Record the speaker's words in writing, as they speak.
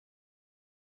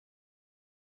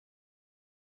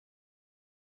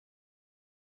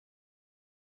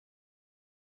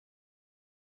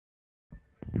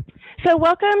So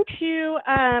welcome to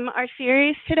our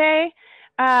series today.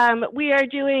 We are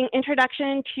doing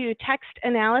Introduction to Text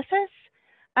Analysis.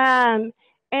 And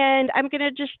I'm going to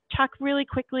just talk really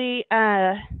quickly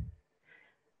as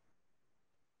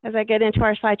I get into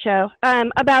our slideshow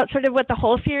about sort of what the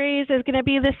whole series is going to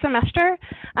be this semester.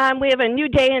 We have a new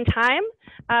day and time.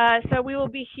 So we will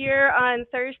be here on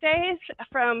Thursdays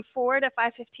from 4 to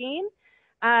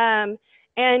 5:15.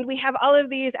 And we have all of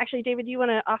these. Actually, David, do you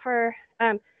want to offer?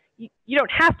 You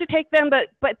don't have to take them,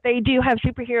 but they do have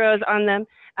superheroes on them.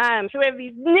 So we have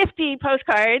these nifty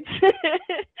postcards.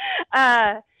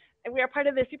 We are part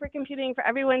of the Supercomputing for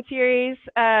Everyone series.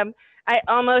 I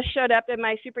almost showed up in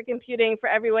my Supercomputing for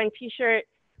Everyone t-shirt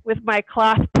with my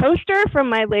cloth poster from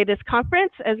my latest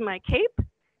conference as my cape.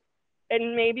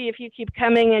 And maybe if you keep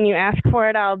coming and you ask for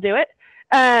it, I'll do it,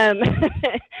 as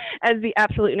the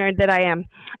absolute nerd that I am.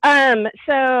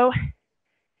 So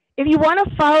if you want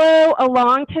to follow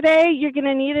along today, you're going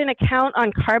to need an account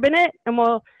on Carbonate, and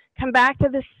we'll come back to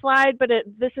this slide, but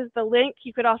this is the link.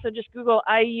 You could also just Google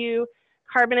IU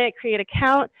Carbonate, create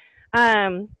account,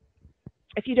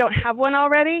 if you don't have one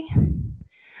already.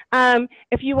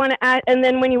 If you want to add, and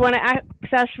then when you want to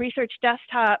access Research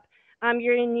Desktop,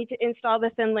 you're going to need to install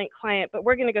the ThinLink client, but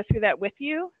we're going to go through that with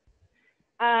you.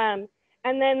 And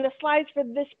then the slides for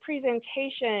this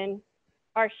presentation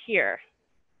are here.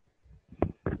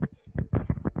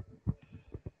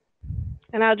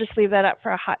 And I'll just leave that up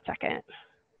for a hot second.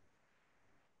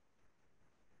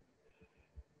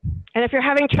 And if you're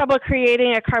having trouble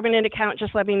creating a Carbonate account,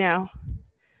 just let me know.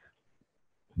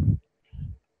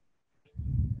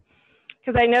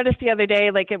 Because I noticed the other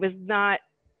day, like it was not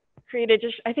created,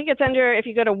 just, I think it's under, if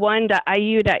you go to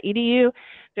one.iu.edu,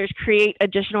 there's create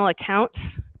additional accounts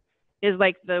is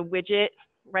like the widget,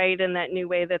 right? In that new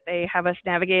way that they have us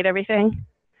navigate everything.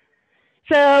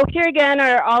 So here again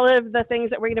are all of the things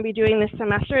that we're going to be doing this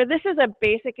semester. This is a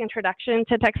basic introduction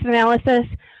to text analysis,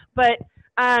 but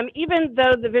even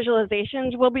though the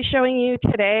visualizations we'll be showing you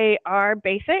today are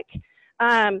basic,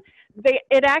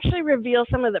 it actually reveals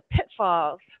some of the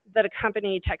pitfalls that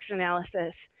accompany text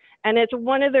analysis. And it's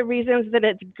one of the reasons that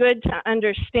it's good to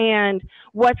understand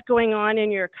what's going on in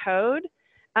your code,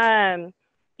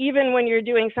 even when you're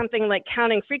doing something like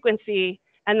counting frequency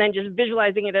and then just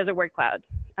visualizing it as a word cloud.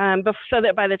 So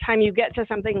that by the time you get to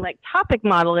something like topic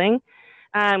modeling,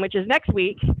 which is next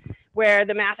week, where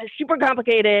the math is super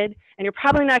complicated and you're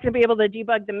probably not going to be able to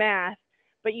debug the math,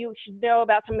 but you should know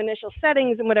about some initial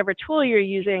settings and whatever tool you're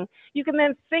using, you can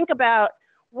then think about,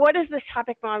 what is this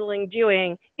topic modeling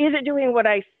doing? Is it doing what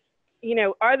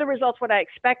are the results what I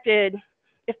expected?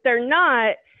 If they're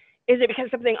not, is it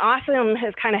because something awesome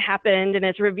has kind of happened and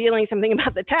it's revealing something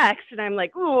about the text and I'm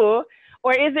like, ooh,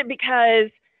 or is it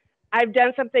because I've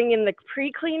done something in the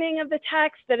pre-cleaning of the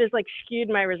text that has like skewed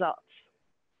my results?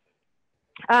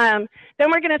 Then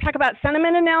we're going to talk about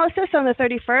sentiment analysis on the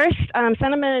 31st.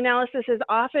 Sentiment analysis is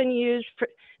often used for,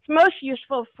 it's most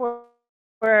useful for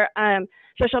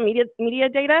social media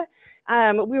data.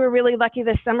 We were really lucky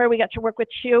this summer. We got to work with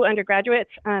two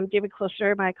undergraduates, David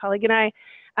Kloster, my colleague, and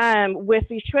I, with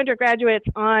these two undergraduates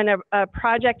on a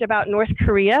project about North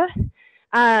Korea.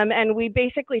 And we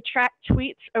basically tracked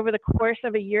tweets over the course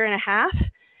of 1.5 years.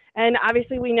 And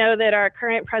obviously we know that our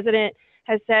current president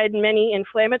has said many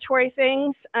inflammatory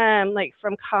things, like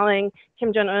from calling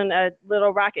Kim Jong-un a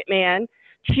little rocket man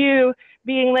to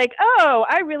being like, oh,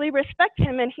 I really respect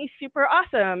him and he's super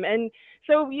awesome. And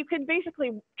so you could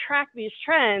basically track these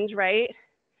trends, right,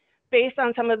 based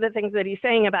on some of the things that he's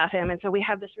saying about him. And so we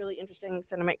have this really interesting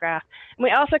sentiment graph. And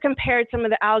we also compared some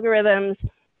of the algorithms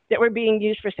that were being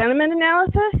used for sentiment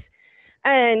analysis.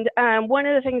 And one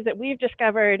of the things that we've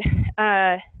discovered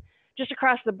just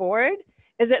across the board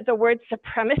is that the word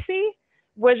supremacy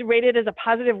was rated as a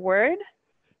positive word.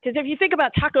 Because if you think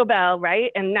about Taco Bell,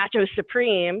 right, and Nachos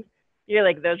Supreme, you're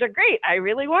like, those are great. I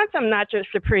really want some Nachos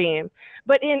Supreme.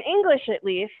 But in English, at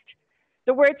least,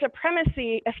 the word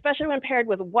supremacy, especially when paired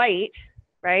with white,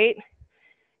 right,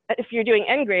 if you're doing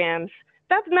n-grams,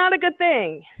 that's not a good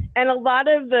thing. And a lot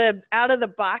of the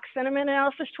out-of-the-box sentiment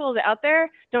analysis tools out there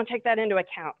don't take that into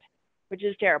account, which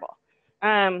is terrible.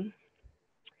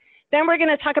 Then we're going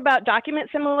to talk about document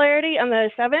similarity on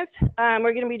the 7th.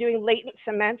 We're going to be doing latent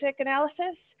semantic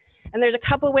analysis. And there's a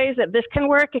couple ways that this can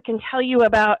work. It can tell you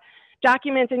about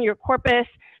documents in your corpus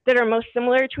that are most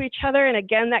similar to each other. And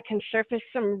again, that can surface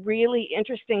some really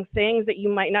interesting things that you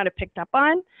might not have picked up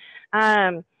on.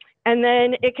 And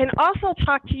then it can also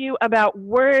talk to you about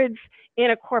words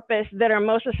in a corpus that are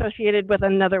most associated with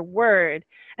another word.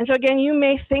 And so again, you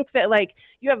may think that like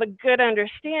you have a good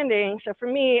understanding. So for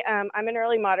me, I'm an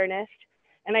early modernist,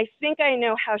 and I think I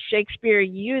know how Shakespeare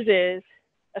uses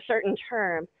a certain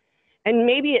term, and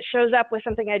maybe it shows up with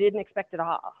something I didn't expect at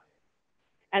all.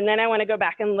 And then I want to go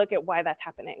back and look at why that's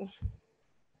happening.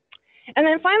 And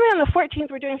then finally on the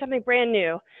 14th, we're doing something brand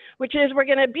new, which is we're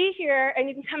going to be here and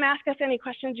you can come ask us any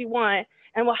questions you want,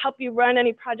 and we'll help you run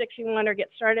any projects you want or get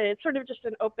started. It's sort of just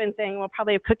an open thing. We'll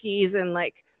probably have cookies and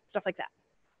like stuff like that.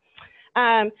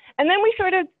 And then we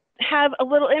sort of have a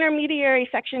little intermediary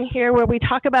section here where we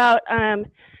talk about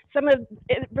some of,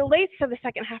 it relates to the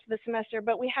second half of the semester,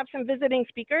 but we have some visiting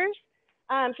speakers.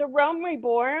 So Rome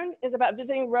Reborn is about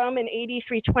visiting Rome in AD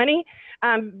 320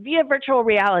 via virtual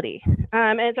reality.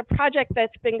 And it's a project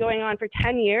that's been going on for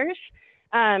 10 years.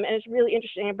 And it's really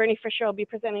interesting. And Bernie Fisher will be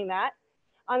presenting that.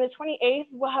 On the 28th,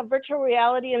 we'll have virtual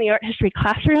reality in the art history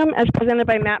classroom as presented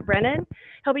by Matt Brennan.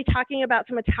 He'll be talking about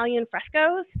some Italian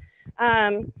frescoes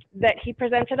that he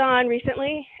presented on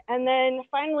recently. And then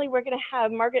finally, we're going to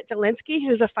have Margaret Delinsky,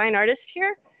 who's a fine artist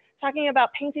here, talking about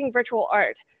painting virtual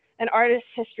art and artist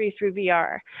history through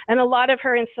VR. And a lot of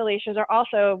her installations are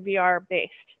also VR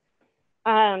based.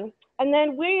 And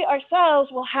then we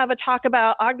ourselves will have a talk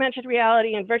about augmented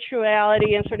reality and virtual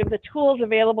reality and sort of the tools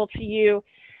available to you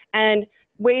and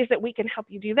ways that we can help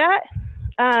you do that.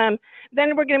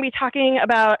 Then we're going to be talking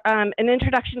about an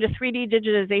introduction to 3D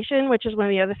digitization, which is one of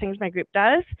the other things my group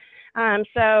does.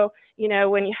 So, you know,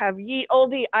 when you have ye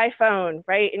olde iPhone,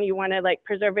 right, and you want to like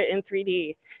preserve it in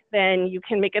 3D, then you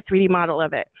can make a 3D model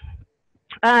of it.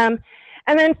 And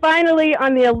then finally,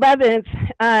 on the 11th,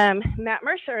 Matt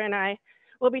Mercer and I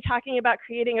will be talking about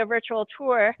creating a virtual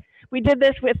tour. We did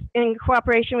this in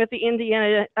cooperation with the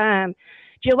Indiana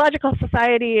Geological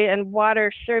Society and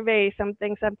Water Survey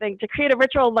something to create a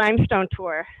virtual limestone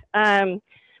tour,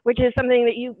 which is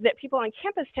something that people on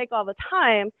campus take all the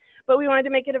time, but we wanted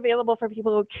to make it available for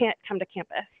people who can't come to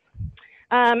campus.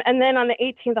 And then on the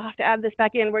 18th, I'll have to add this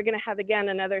back in, we're going to have again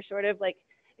another sort of like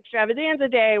extravaganza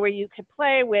day where you could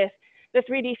play with the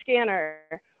 3D scanner,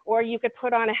 or you could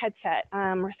put on a headset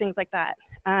or things like that.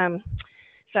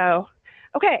 So,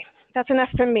 okay, that's enough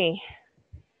from me.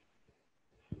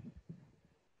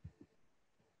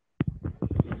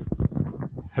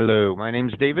 Hello, my name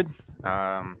is David.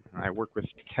 I work with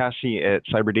Tassie at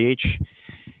CyberDH,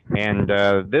 and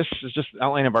this is just an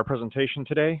outline of our presentation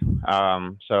today.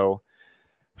 So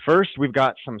first, we've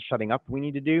got some setting up we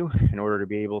need to do in order to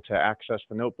be able to access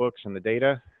the notebooks and the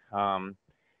data.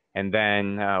 And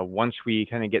then once we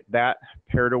kind of get that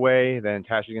paired away, then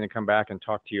Tassie's going to come back and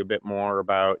talk to you a bit more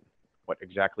about what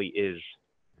exactly is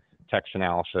text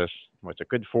analysis, what's it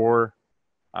good for,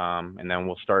 and then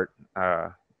we'll start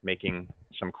making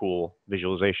some cool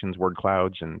visualizations, word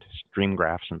clouds, and stream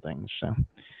graphs and things. So,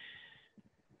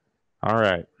 all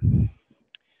right.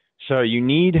 So you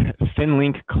need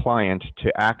FinLink client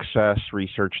to access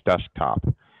Research Desktop.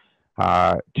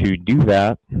 To do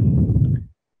that,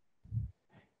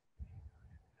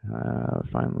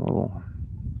 find a little,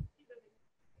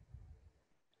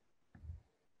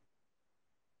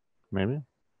 maybe?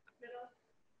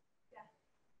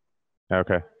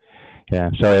 Okay. Yeah,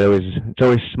 sorry, it's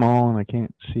always small and I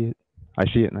can't see it. I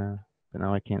see it now, but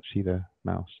now I can't see the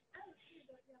mouse.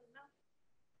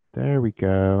 There we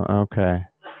go. Okay.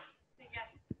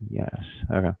 Yes.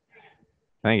 Okay.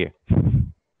 Thank you.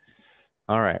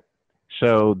 All right.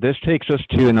 So this takes us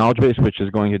to a knowledge base, which is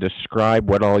going to describe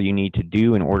what all you need to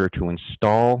do in order to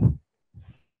install.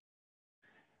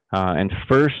 And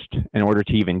first, in order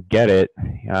to even get it,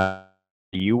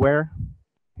 UWare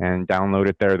and download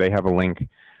it there. They have a link.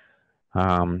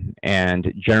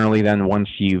 And generally then once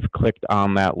you've clicked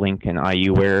on that link in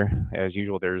IUware, as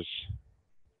usual, there's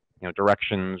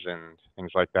directions and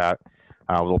things like that,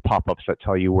 little pop-ups that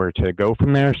tell you where to go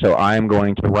from there. So I'm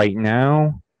going to right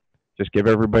now just give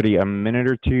everybody a minute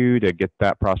or two to get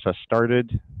that process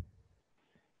started.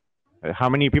 How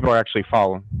many people are actually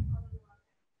following?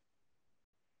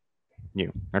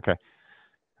 You, okay.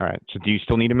 All right, so do you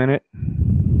still need a minute?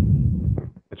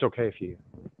 It's okay if you.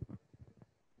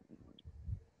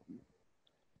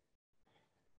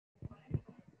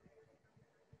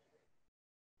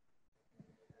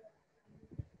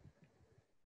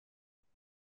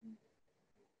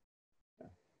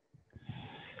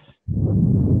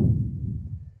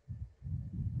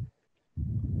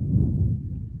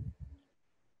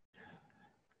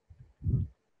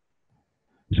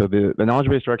 So the knowledge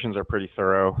base directions are pretty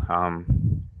thorough,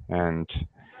 and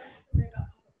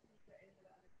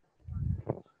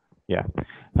yeah,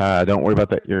 don't worry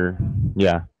about that. You're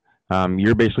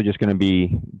basically just going to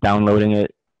be downloading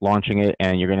it, launching it,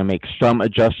 and you're going to make some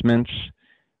adjustments.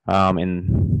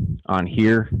 On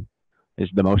here is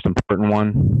the most important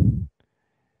one.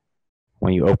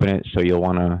 when you open it. So you'll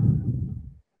want to,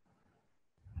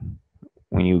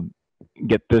 when you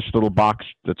get this little box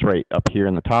that's right up here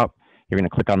in the top, you're going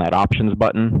to click on that options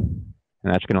button,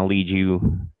 and that's going to lead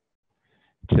you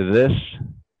to this.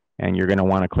 And you're going to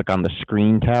want to click on the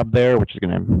screen tab there, which is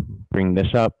going to bring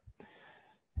this up.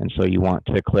 And so you want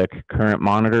to click current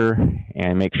monitor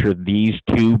and make sure these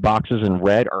two boxes in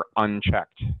red are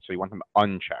unchecked. So you want them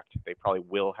unchecked. They probably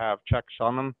will have checks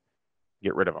on them.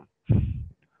 Get rid of them.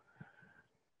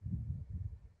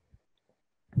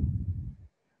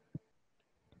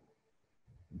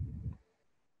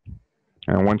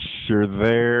 And once you're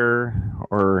there,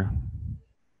 or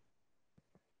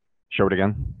show it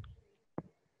again.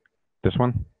 This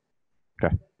one?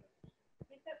 Okay.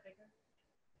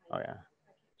 Oh yeah.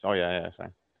 Oh yeah, sorry.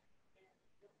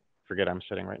 Forget I'm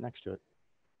sitting right next to it.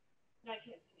 No, I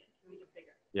can't see it. Can we get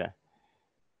bigger? Yeah.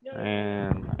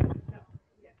 And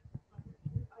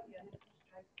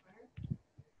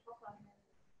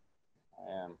I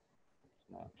am.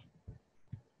 No.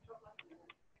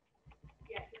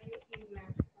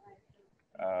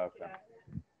 Okay.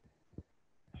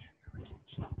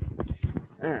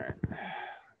 All right.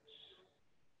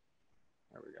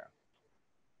 There we go.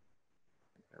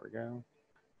 There we go.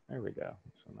 There we go.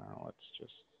 So now let's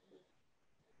just.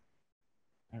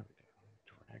 There we go.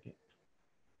 Drag it.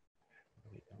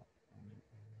 Really don't.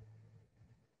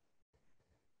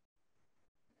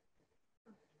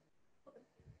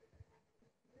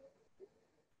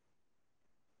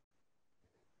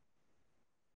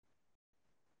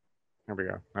 There we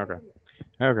go. Okay.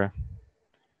 Okay.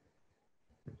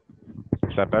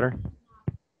 Is that better?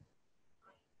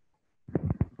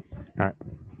 All right.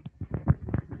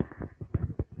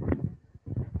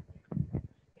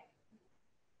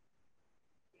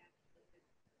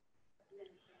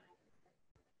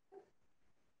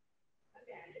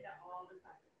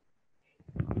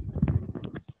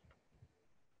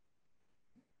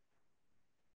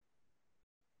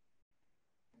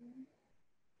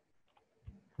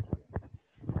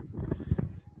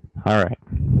 All right.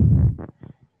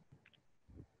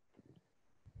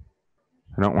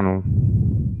 I don't want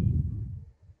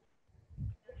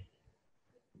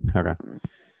to. Okay.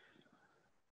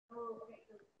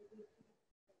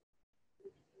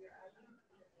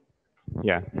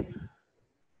 Yeah.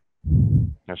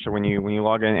 Yeah. So when you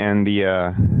log in and the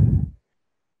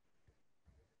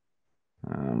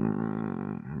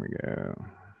here we go.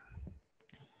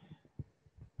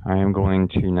 I am going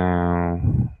to now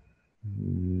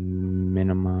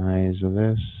minimize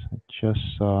this. I just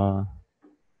saw.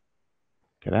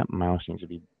 Okay, that mouse needs to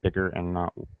be bigger and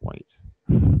not white.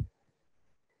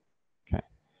 Okay.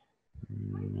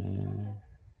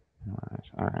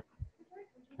 All right.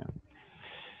 Okay.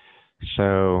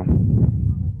 So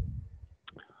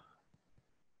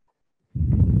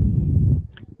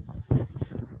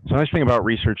the nice thing about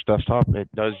Research Desktop, it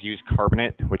does use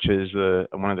Carbonate, which is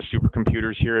one of the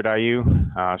supercomputers here at IU.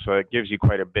 So it gives you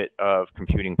quite a bit of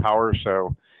computing power.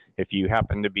 So if you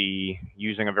happen to be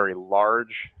using a very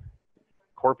large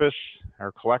corpus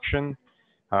or collection,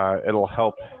 it'll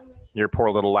help your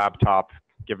poor little laptop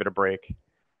give it a break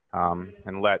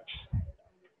and let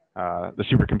the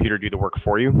supercomputer do the work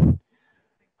for you.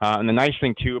 And the nice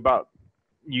thing too about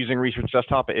using Research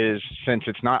Desktop is, since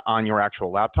it's not on your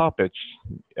actual laptop, it's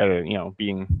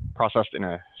being processed in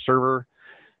a server.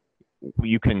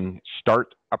 You can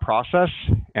start a process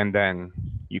and then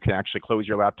you can actually close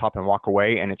your laptop and walk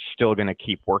away, and it's still going to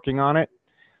keep working on it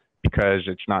because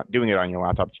it's not doing it on your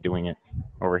laptop, it's doing it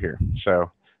over here.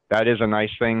 So that is a nice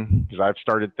thing, because I've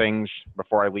started things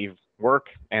before I leave work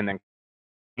and then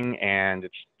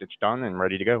it's done and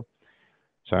ready to go.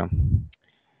 So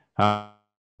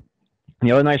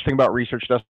the other nice thing about Research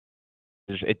Desktop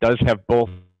is it does have both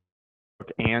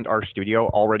and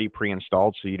RStudio already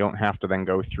pre-installed, so you don't have to then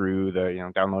go through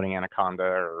the downloading Anaconda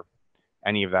or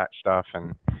any of that stuff,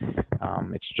 and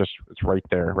it's right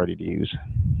there ready to use.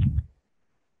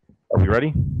 Are we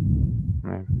ready?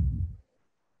 Right.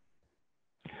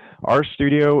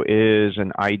 RStudio is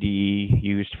an IDE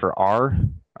used for R,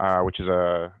 which is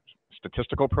a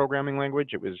statistical programming language.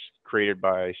 It was created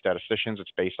by statisticians. It's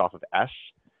based off of S,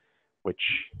 which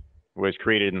was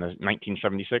created in the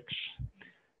 1976.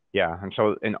 Yeah, and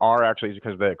so in R actually is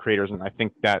because the creators, and I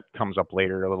think that comes up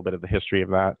later, a little bit of the history of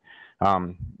that.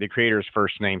 The creator's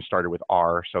first name started with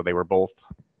R, so they were both,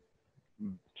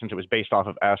 since it was based off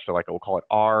of S, so like we'll call it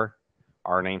R.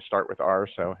 Our names start with R,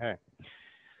 so hey.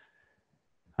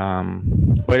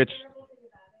 But it's,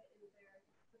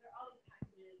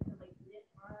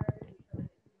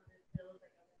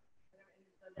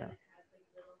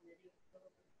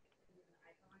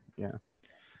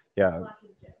 yeah.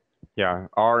 Yeah,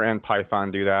 R and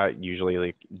Python do that. Usually,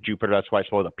 like Jupyter, that's why it's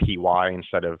spelled a PY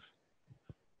instead of,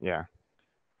 yeah.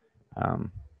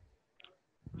 Um,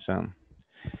 so,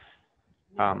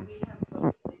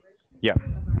 yeah,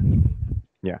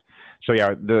 yeah. So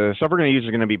yeah, the stuff we're going to use is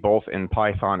going to be both in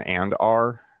Python and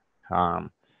R.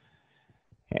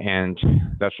 And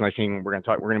that's the nice thing. We're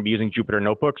going to be using Jupyter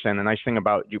notebooks. And the nice thing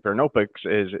about Jupyter notebooks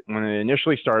is when it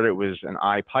initially started, it was an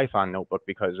IPython notebook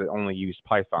because it only used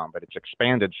Python, but it's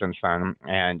expanded since then.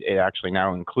 And it actually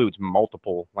now includes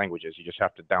multiple languages. You just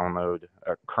have to download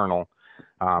a kernel.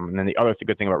 And then the other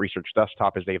good thing about Research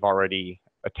Desktop is they've already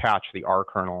attached the R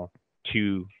kernel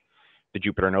to the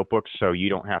Jupyter notebooks, so you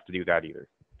don't have to do that either.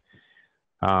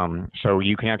 So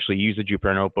you can actually use the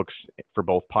Jupyter notebooks for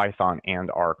both Python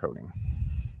and R coding.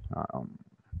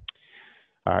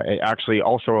 It actually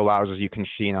also allows, as you can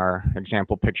see in our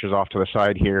example pictures off to the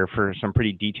side here, for some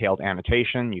pretty detailed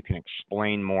annotation. You can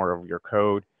explain more of your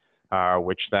code,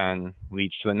 which then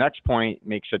leads to the next point,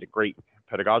 makes it a great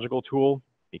pedagogical tool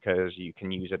because you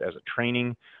can use it as a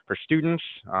training for students,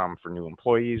 for new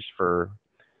employees, for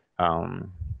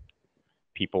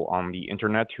people on the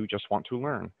internet who just want to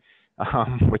learn,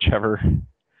 whatever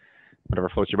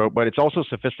floats your boat. But it's also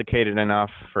sophisticated enough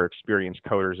for experienced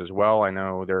coders as well. I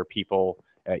know there are people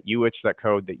at UITS that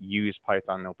code that use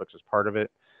Python notebooks as part of it,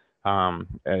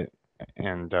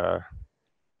 and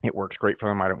it works great for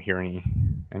them. I don't hear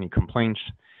any complaints.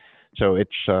 So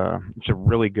it's a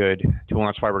really good tool, and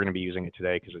that's why we're going to be using it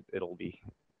today, because it'll be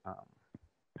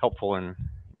helpful in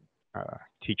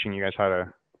teaching you guys how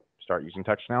to start using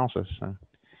text analysis. So.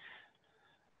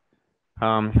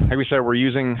 Like we said, we're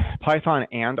using Python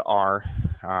and R.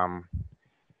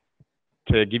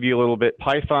 To give you a little bit,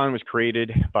 Python was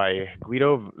created by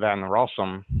Guido van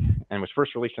Rossum and was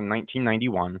first released in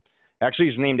 1991. Actually,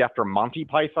 it's named after Monty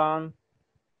Python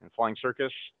and Flying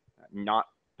Circus, not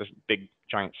this big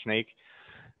giant snake,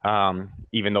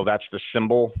 even though that's the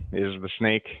symbol is the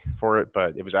snake for it.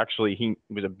 But it was actually, he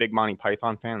was a big Monty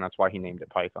Python fan. That's why he named it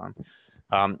Python.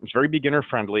 It's very beginner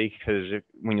friendly because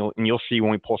you'll see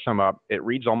when we pull some up, it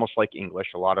reads almost like English.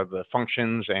 A lot of the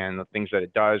functions and the things that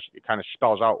it does, it kind of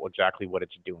spells out exactly what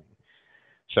it's doing.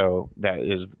 So that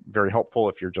is very helpful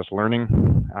if you're just learning.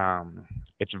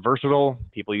 It's versatile.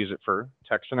 People use it for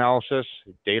text analysis,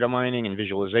 data mining and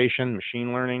visualization,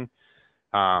 machine learning,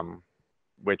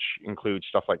 which includes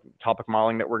stuff like topic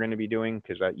modeling that we're going to be doing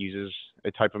because that uses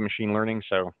a type of machine learning.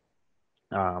 So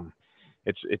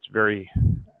it's very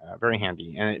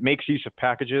handy, and it makes use of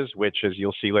packages, which, as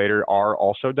you'll see later, R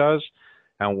also does.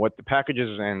 And what the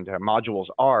packages and modules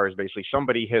are is basically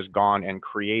somebody has gone and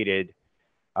created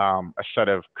a set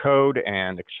of code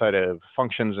and a set of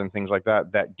functions and things like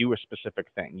that that do a specific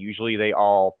thing. Usually they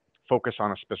all focus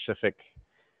on a specific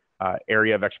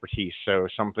area of expertise. So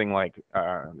something like,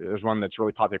 there's one that's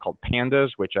really popular called Pandas,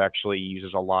 which actually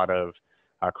uses a lot of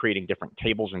creating different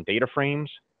tables and data frames.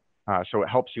 So it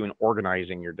helps you in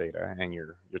organizing your data and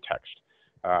your text.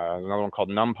 Another one called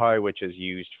NumPy, which is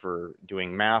used for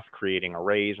doing math, creating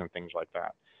arrays and things like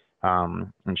that.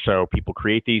 And so people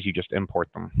create these, you just import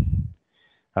them.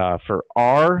 For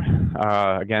R,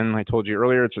 again, I told you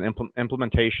earlier, it's an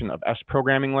implementation of S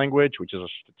programming language, which is a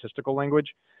statistical language.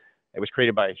 It was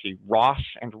created by Ross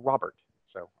and Robert,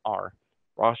 so R.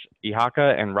 Ross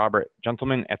Ihaka and Robert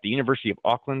Gentleman at the University of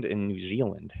Auckland in New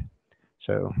Zealand.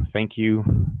 So thank you,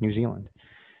 New Zealand.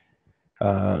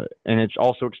 And it's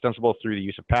also extensible through the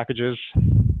use of packages.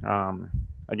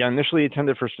 Again, initially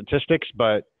intended for statistics,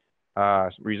 but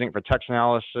we're using it for text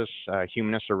analysis.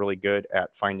 Humanists are really good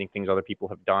at finding things other people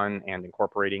have done and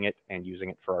incorporating it and using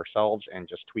it for ourselves and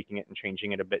just tweaking it and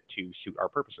changing it a bit to suit our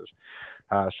purposes.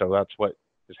 So that's what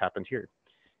has happened here.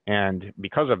 And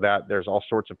because of that, there's all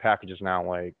sorts of packages now,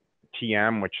 like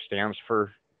TM, which stands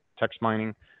for text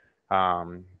mining.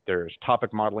 There's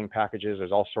topic modeling packages.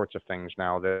 There's all sorts of things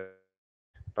now that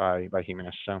by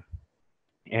humanists. So,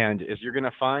 and as you're going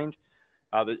to find,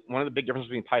 one of the big differences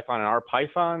between Python and R,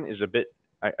 Python is a bit,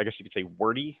 I guess you could say,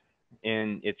 wordy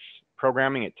in its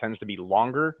programming. It tends to be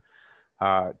longer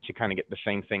to kind of get the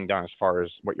same thing done as far as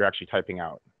what you're actually typing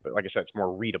out. But like I said, it's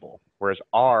more readable. Whereas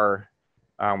R,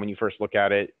 when you first look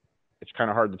at it, it's kind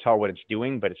of hard to tell what it's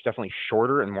doing, but it's definitely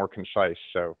shorter and more concise.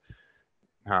 So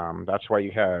that's why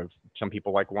you have some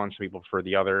people like one, some people prefer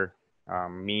the other.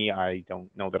 Me, I don't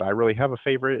know that I really have a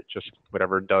favorite, just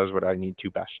whatever does what I need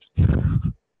to best.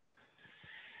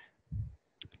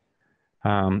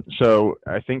 So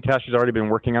I think Tassie's already been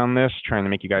working on this, trying to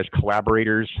make you guys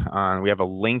collaborators. We have a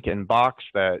link in box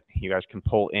that you guys can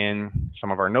pull in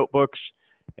some of our notebooks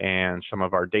and some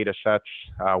of our data sets,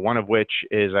 one of which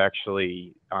is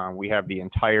actually, we have the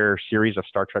entire series of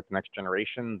Star Trek: The Next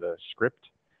Generation, the script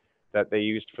that they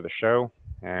used for the show,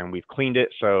 and we've cleaned it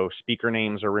so speaker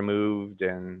names are removed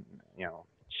and, you know,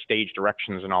 stage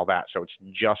directions and all that. So it's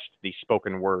just the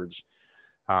spoken words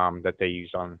that they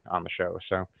used on the show.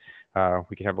 So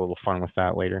we can have a little fun with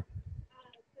that later.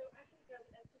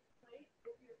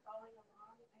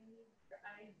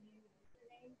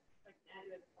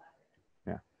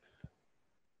 Yeah.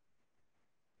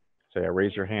 So yeah,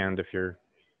 raise your hand if you're.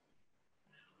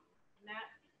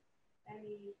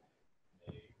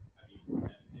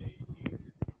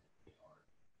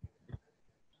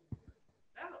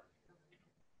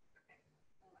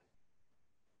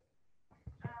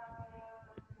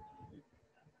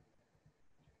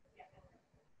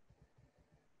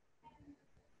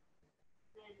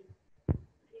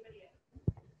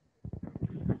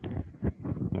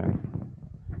 Yeah.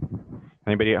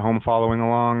 Anybody at home following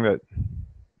along that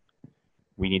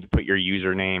we need to put your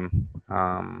username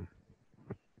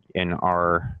in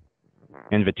our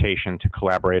invitation to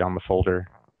collaborate on the folder.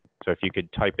 So if you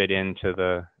could type it into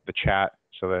the chat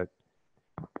so that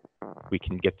we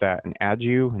can get that and add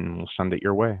you, and we'll send it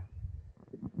your way.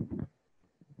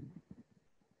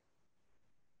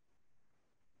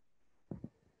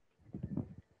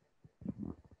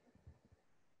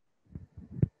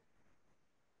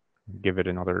 Give it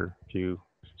another few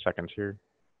seconds here.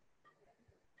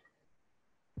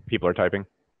 People are typing.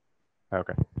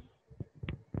 Okay.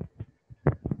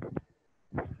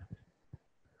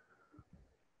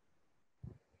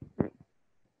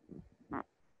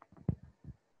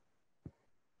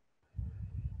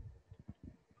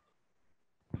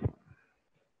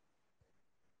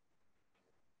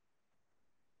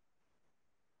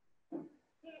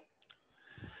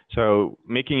 So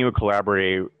making you a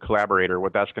collaborator,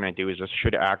 what that's going to do is this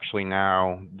should actually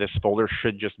now, this folder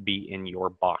should just be in your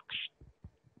box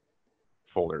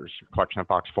folders, collection of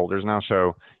box folders now.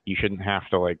 So you shouldn't have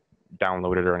to like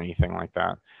download it or anything like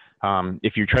that.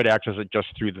 If you try to access it just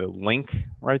through the link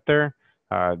right there,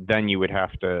 then you would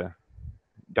have to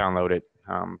download it.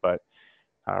 But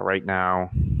right now,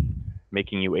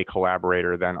 making you a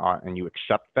collaborator, then and you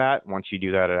accept that. Once you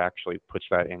do that, it actually puts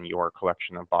that in your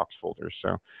collection of box folders.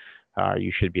 So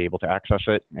you should be able to access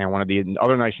it. And one of the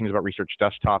other nice things about Research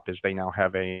Desktop is they now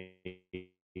have a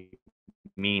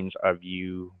means of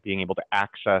you being able to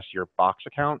access your box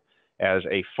account as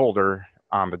a folder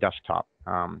on the desktop.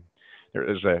 There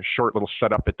is a short little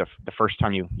setup at the first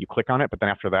time you click on it, but then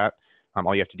after that,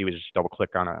 all you have to do is just double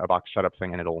click on a box setup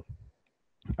thing, and it'll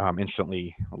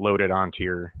instantly load it onto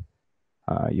your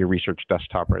Research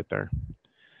Desktop right there.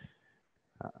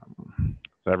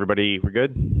 So everybody, we're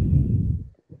good?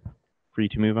 Free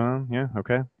to move on? Yeah,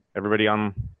 okay. Everybody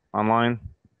online?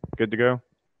 Good to go?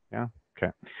 Yeah,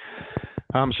 okay.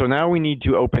 So now we need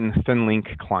to open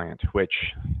ThinLink client, which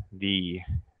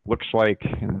looks like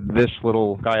this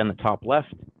little guy on the top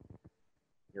left.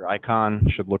 Your icon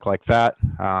should look like that,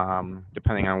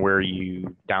 depending on where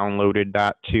you downloaded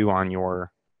that to on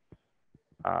your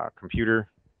computer.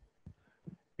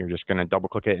 You're just going to double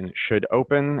click it and it should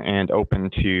open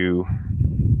to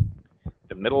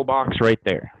the middle box right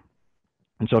there.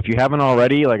 And so if you haven't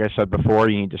already, like I said before,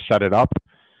 you need to set it up.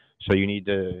 So you need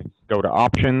to go to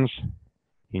options.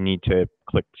 You need to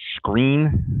click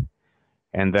screen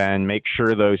and then make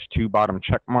sure those two bottom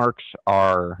check marks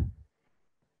are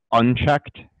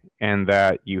unchecked and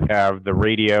that you have the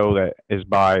radio that is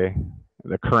by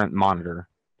the current monitor.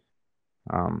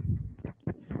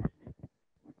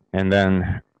 And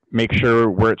then make sure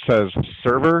where it says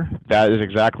server, that is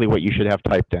exactly what you should have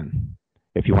typed in.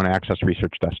 If you want to access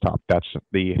Research Desktop, that's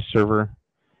the server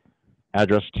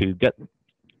address to get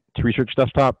to Research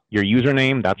Desktop. Your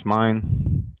username, that's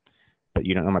mine, but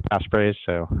you don't know my passphrase,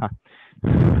 so.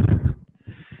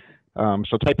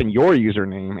 So type in your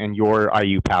username and your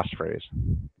IU passphrase.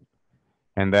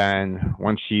 And then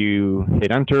once you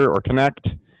hit enter or connect,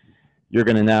 you're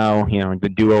going to now, the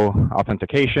duo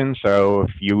authentication. So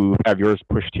if you have yours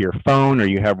pushed to your phone, or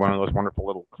you have one of those wonderful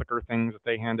little clicker things that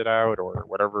they handed out, or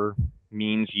whatever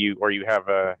means or you have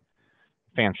a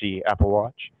fancy Apple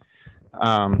Watch,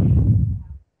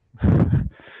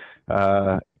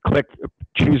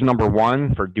 choose number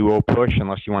 1 for duo push,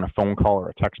 unless you want a phone call or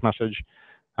a text message.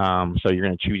 So you're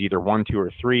going to choose either 1, 2,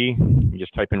 or 3. You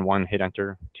just type in 1, hit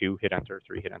enter, 2, hit enter,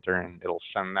 3, hit enter, and it'll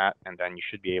send that. And then you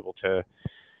should be able to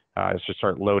just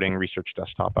start loading Research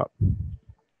Desktop up.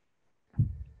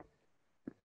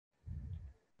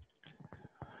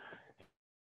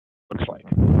 Looks like.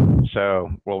 So,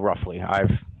 well, roughly.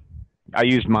 I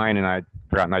used mine and I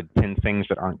forgotten I'd pin things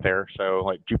that aren't there. So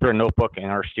like Jupyter Notebook and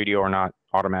RStudio are not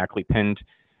automatically pinned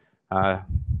to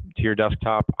your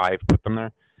desktop. I've put them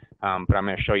there, but I'm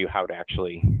going to show you how to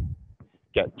actually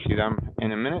get to them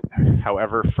in a minute.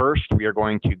 However, first we are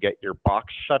going to get your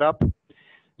box set up.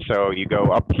 So you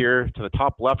go up here to the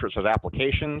top left where it says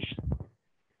Applications.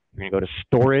 You're going to go to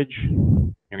Storage.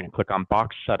 You're going to click on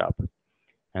Box Setup.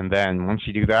 And then once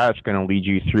you do that, it's going to lead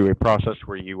you through a process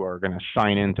where you are going to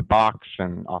sign into Box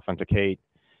and authenticate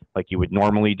like you would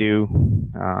normally do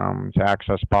to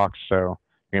access Box. So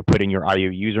you're going to put in your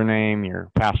IU username, your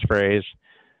passphrase.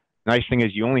 Nice thing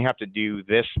is you only have to do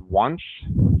this once,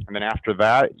 and then after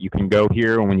that, you can go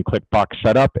here, and when you click Box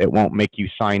Setup, it won't make you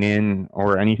sign in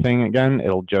or anything again.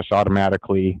 It'll just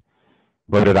automatically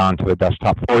load it onto the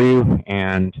desktop for you,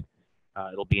 and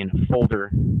it'll be in a folder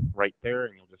right there,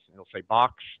 and it'll say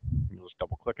Box, and you'll just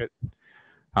double click it,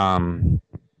 and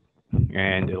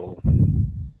it'll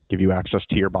give you access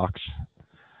to your Box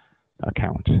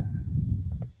account.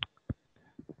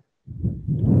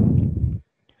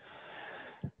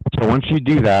 So once you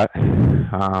do that,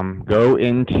 go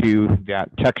into that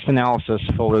text analysis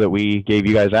folder that we gave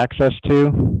you guys access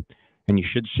to, and you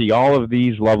should see all of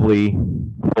these lovely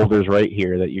folders right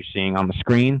here that you're seeing on the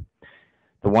screen.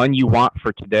 The one you want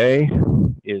for today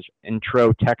is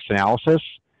Intro Text Analysis,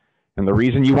 and the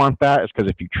reason you want that is because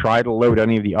if you try to load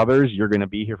any of the others, you're going to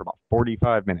be here for about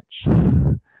 45 minutes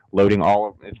loading all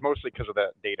of. It's mostly because of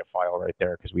that data file right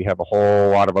there, because we have a whole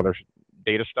lot of other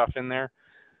data stuff in there.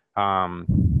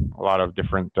 A lot of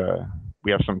different,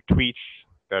 we have some tweets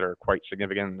that are quite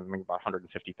significant, I think about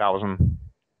 150,000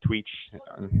 tweets.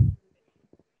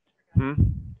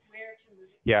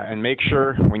 Yeah, and make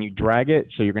sure when you drag it,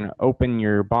 so you're going to open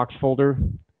your Box folder,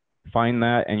 find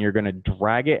that, and you're going to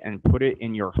drag it and put it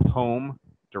in your home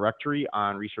directory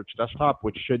on Research Desktop,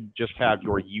 which should just have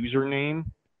your username.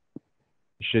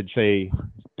 It should say,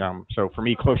 so for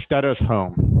me, Kloster is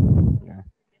home. Yeah.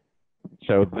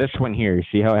 So this one here, you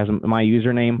see how it has my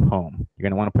username, home. You're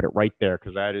going to want to put it right there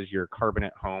because that is your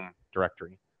Carbonate home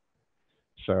directory.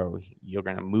 So you're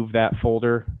going to move that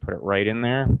folder, put it right in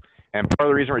there. And part of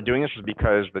the reason we're doing this is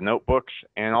because the notebooks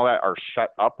and all that are set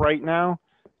up right now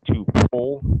to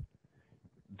pull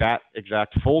that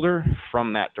exact folder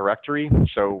from that directory.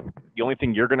 So the only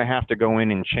thing you're going to have to go in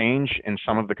and change in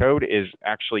some of the code is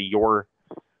actually your,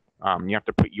 you have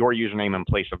to put your username in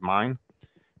place of mine.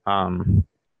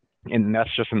 And that's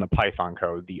just in the Python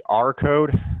code. The R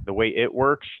code, the way it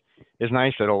works is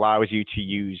nice. It allows you to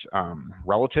use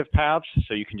relative paths.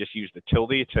 So you can just use the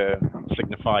tilde to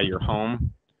signify your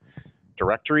home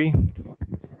directory.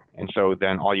 And so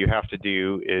then all you have to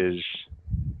do is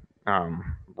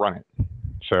run it.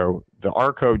 So the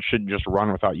R code should just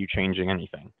run without you changing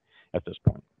anything at this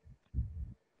point.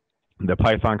 The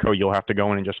Python code, you'll have to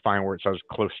go in and just find where it says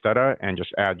Kloster and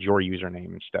just add your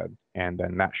username instead. And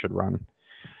then that should run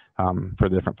for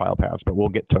the different file paths, but we'll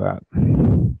get to that.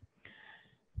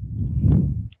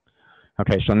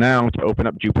 Okay, so now to open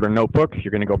up Jupyter Notebook,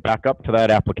 you're going to go back up to that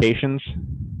Applications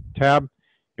tab.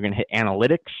 You're going to hit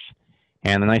Analytics,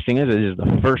 and the nice thing is it is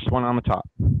the first one on the top.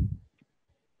 And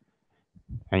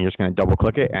you're just going to double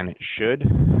click it, and it should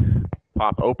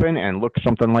pop open and look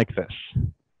something like this.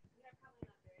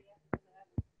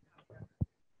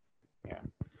 Yeah.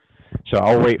 So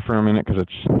I'll wait for a minute because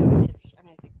it's. Go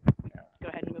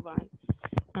ahead and move on.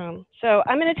 So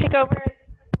I'm going to take over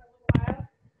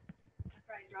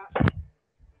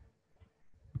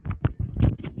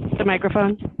the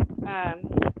microphone.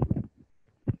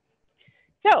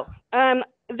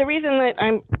 The reason that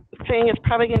I'm saying it's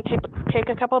probably going to take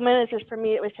a couple of minutes is for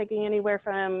me it was taking anywhere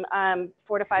from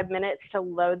 4 to 5 minutes to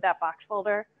load that box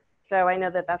folder. So I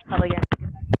know that that's probably going to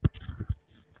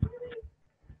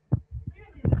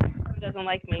doesn't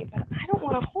like me, but I don't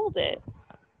want to hold it.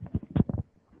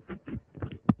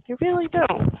 You really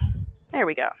don't. There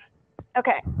we go.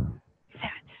 Okay.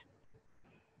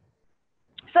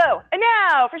 So, and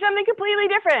now for something completely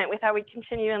different with how we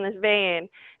continue in this vein.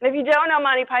 And if you don't know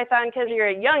Monty Python because you're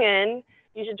a youngin',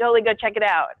 you should totally go check it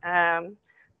out.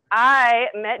 I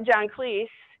met John Cleese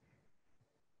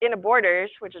in a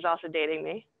Borders, which is also dating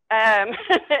me, in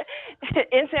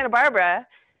Santa Barbara.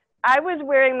 I was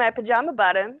wearing my pajama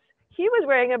bottoms. He was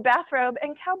wearing a bathrobe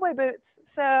and cowboy boots.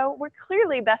 So we're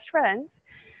clearly best friends.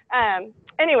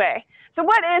 Anyway, so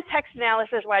what is text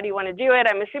analysis? Why do you want to do it?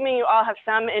 I'm assuming you all have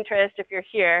some interest if you're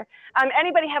here.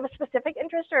 Anybody have a specific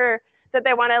interest or that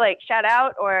they want to like shout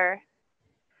out or?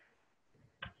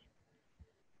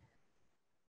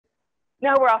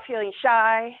 No, we're all feeling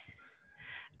shy.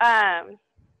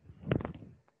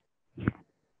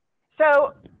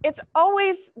 So it's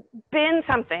always been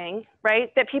something, right,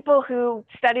 that people who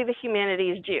study the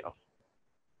humanities do,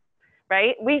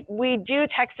 right? We do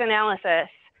text analysis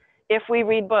if we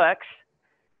read books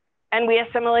and we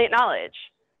assimilate knowledge.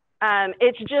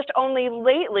 It's just only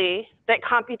lately that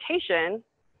computation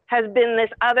has been this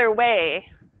other way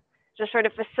to sort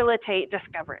of facilitate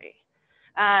discovery.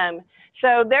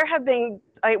 So there have been,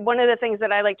 one of the things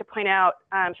that I like to point out,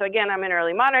 so again, I'm an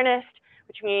early modernist,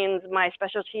 which means my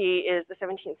specialty is the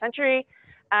 17th century.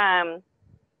 And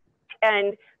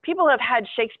people have had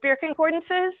Shakespeare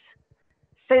concordances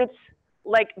since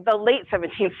like the late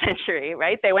 17th century,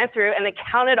 right? They went through and they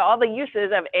counted all the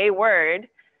uses of a word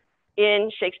in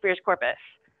Shakespeare's corpus.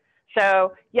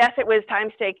 So yes, it was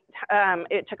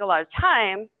it took a lot of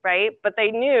time, right? But they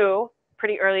knew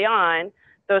pretty early on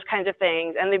those kinds of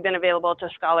things, and they've been available to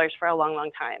scholars for a long,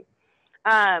 long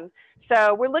time.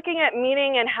 So we're looking at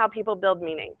meaning and how people build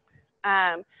meaning.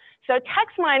 So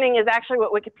text mining is actually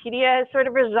what Wikipedia has sort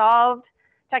of resolved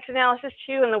text analysis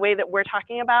to in the way that we're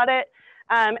talking about it.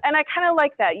 And I kind of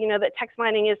like that, you know, that text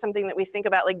mining is something that we think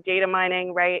about like data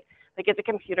mining, right? Like it's a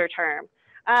computer term.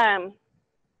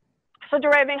 So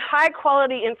deriving high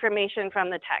quality information from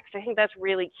the text, I think that's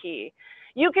really key.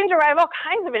 You can derive all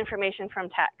kinds of information from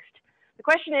text. The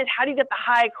question is, how do you get the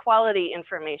high quality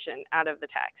information out of the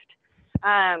text?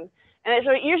 And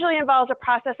so it usually involves a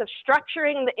process of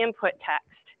structuring the input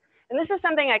text. And this is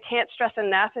something I can't stress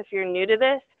enough if you're new to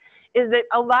this, is that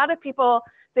a lot of people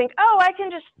think, oh, I can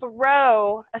just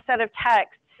throw a set of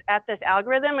texts at this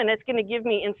algorithm and it's going to give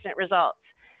me instant results.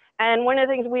 And one of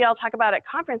the things we all talk about at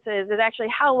conferences is actually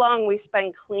how long we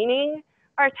spend cleaning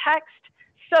our text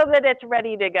so that it's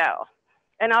ready to go.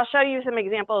 And I'll show you some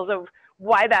examples of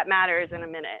why that matters in a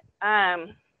minute.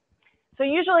 So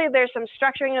usually there's some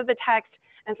structuring of the text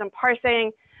and some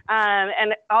parsing,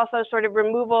 and also sort of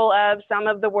removal of some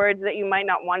of the words that you might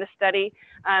not want to study.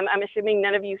 I'm assuming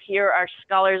none of you here are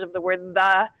scholars of the word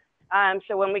the.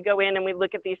 So when we go in and we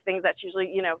look at these things, that's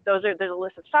usually, you know, there's a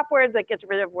list of stop words that gets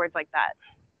rid of words like that.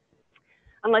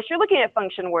 Unless you're looking at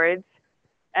function words,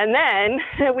 and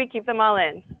then we keep them all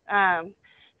in.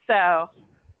 So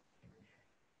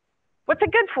what's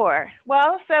it good for?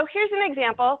 Well, so here's an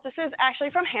example. This is actually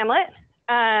from Hamlet.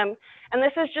 And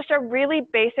this is just a really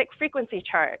basic frequency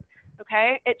chart,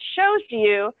 okay? It shows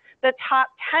you the top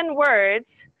 10 words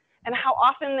and how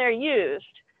often they're used.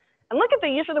 And look at the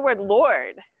use of the word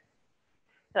Lord.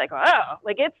 You're like, oh,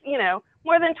 like it's, you know,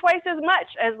 more than twice as much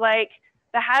as like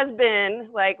the has-been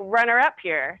like runner up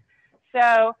here.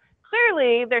 So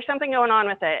clearly there's something going on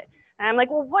with it. And I'm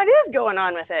like, well, what is going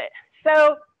on with it?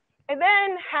 So I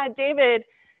then had David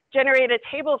generate a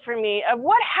table for me of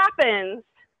what happens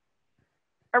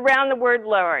around the word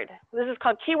Lord. This is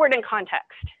called keyword in context.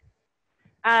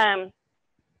 And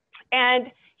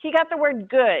he got the word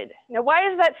good. Now, why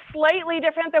is that slightly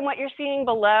different than what you're seeing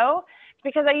below? It's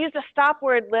because I used a stop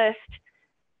word list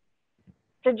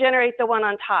to generate the one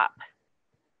on top.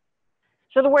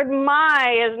 So the word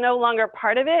my is no longer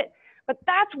part of it, but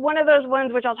that's one of those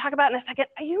ones which I'll talk about in a second.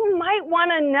 You might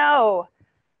want to know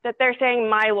that they're saying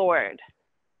my Lord.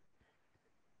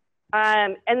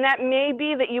 And that may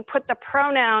be that you put the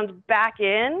pronouns back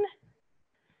in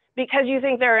because you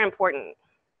think they're important.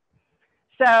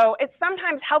 So it's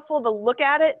sometimes helpful to look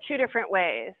at it two different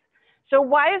ways. So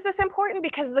why is this important?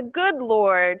 Because the good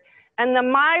Lord and the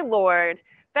my Lord,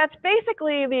 that's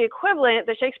basically the equivalent,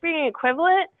 the Shakespearean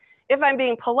equivalent, if I'm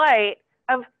being polite,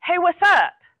 of, hey, what's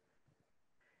up?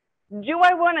 Do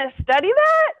I want to study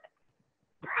that?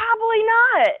 Probably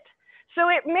not. So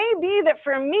it may be that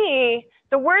for me,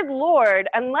 the word Lord,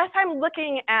 unless I'm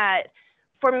looking at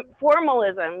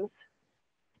formalisms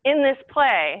in this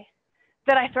play,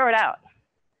 that I throw it out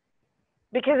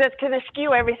because it's going to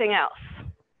skew everything else.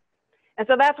 And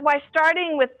so that's why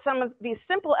starting with some of these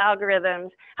simple algorithms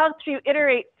helps you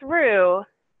iterate through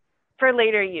for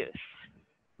later use.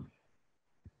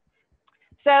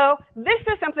 So this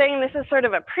is something, this is sort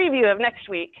of a preview of next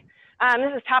week.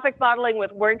 This is topic modeling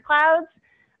with word clouds.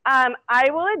 I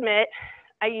will admit,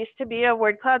 I used to be a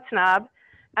word cloud snob.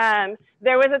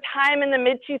 There was a time in the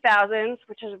mid-2000s,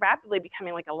 which is rapidly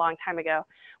becoming like a long time ago,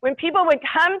 when people would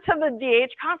come to the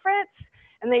DH conference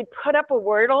and they'd put up a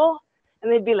Wordle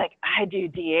and they'd be like, I do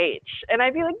DH. And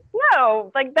I'd be like,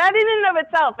 no, like that in and of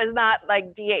itself is not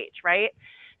like DH, right?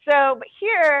 So, but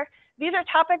here, these are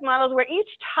topic models where each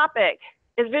topic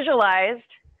is visualized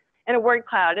in a word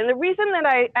cloud. And the reason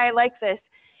that I like this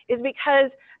is because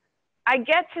I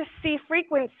get to see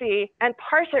frequency and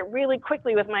parse it really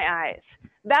quickly with my eyes.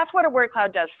 That's what a word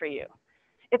cloud does for you.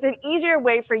 It's an easier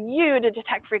way for you to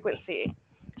detect frequency.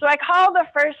 So I call the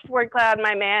first word cloud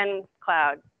my man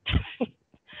cloud.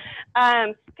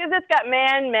 Because it's got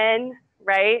man, men,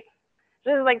 right?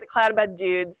 This is like the cloud about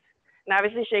dudes. And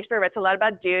obviously Shakespeare writes a lot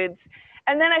about dudes.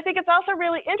 And then I think it's also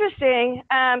really interesting,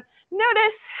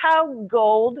 notice how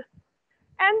gold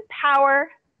and power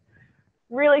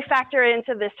really factor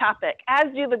into this topic,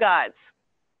 as do the gods.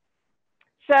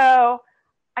 So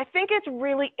I think it's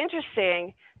really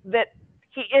interesting that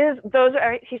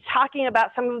he's talking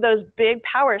about some of those big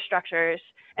power structures,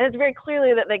 and it's very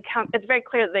clear that they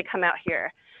come out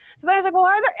here. So then I was like, well,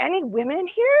 are there any women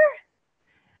here?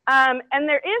 And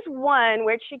there is one.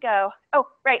 Where'd she go? Oh,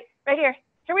 right here.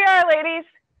 Here we are, ladies.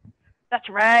 That's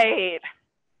right.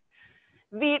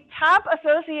 The top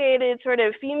associated sort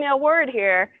of female word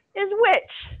here is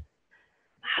witch.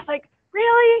 I was like,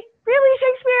 really? Really,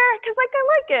 Shakespeare? Because like I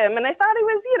like him, and I thought he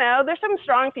was, you know, there's some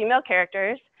strong female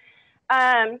characters.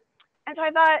 And so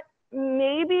I thought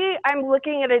maybe I'm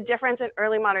looking at a difference in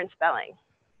early modern spelling,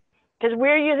 because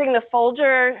we're using the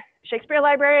Folger Shakespeare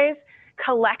Library's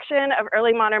collection of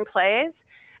early modern plays.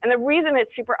 And the reason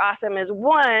it's super awesome is,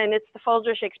 one, it's the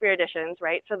Folger Shakespeare editions,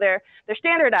 right? So they're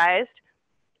standardized.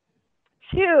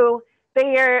 Two,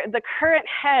 the current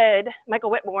head, Michael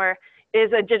Whitmore,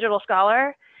 is a digital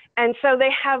scholar. And so they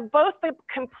have both the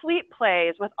complete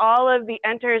plays with all of the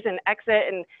enters and exit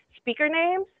and speaker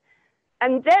names.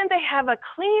 And then they have a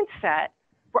clean set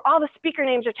where all the speaker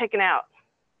names are taken out,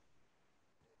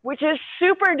 which is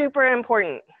super duper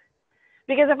important.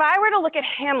 Because if I were to look at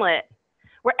Hamlet,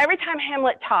 where every time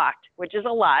Hamlet talked, which is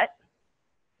a lot,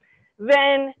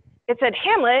 then it said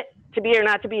Hamlet, to be or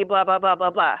not to be, blah, blah, blah, blah,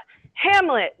 blah.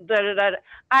 Hamlet, da, da, da, da.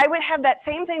 I would have that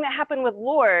same thing that happened with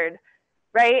Lord,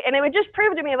 right? And it would just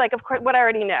prove to me, like, of course, what I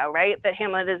already know, right? That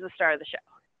Hamlet is the star of the show.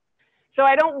 So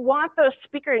I don't want those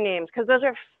speaker names, because those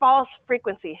are false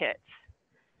frequency hits.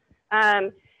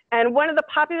 And one of the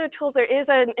popular tools, there is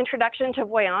an introduction to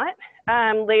Voyant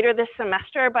later this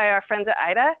semester by our friends at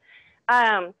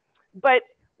IDA. But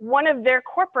one of their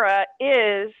corpora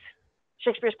is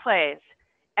Shakespeare's plays.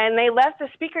 And they left the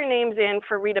speaker names in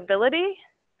for readability.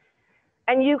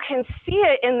 And you can see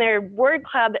it in their word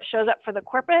cloud that shows up for the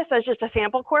corpus as just a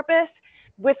sample corpus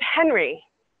with Henry.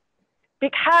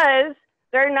 Because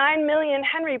there are 9 million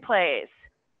Henry plays,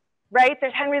 right?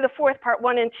 There's Henry IV, part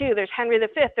 1 and 2. There's Henry V.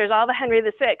 There's all the Henry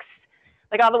VI,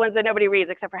 like all the ones that nobody reads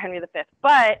except for Henry V.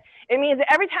 But it means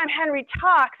that every time Henry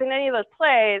talks in any of those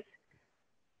plays,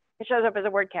 it shows up as a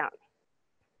word count.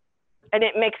 And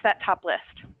it makes that top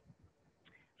list.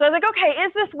 So I was like, okay,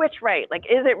 is this witch right? Like,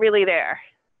 is it really there?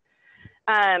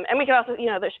 And we can also, you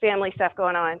know, there's family stuff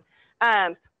going on.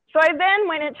 So I then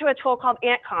went into a tool called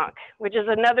AntConc, which is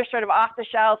another sort of off the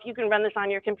shelf. You can run this on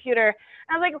your computer. And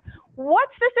I was like,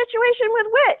 what's the situation with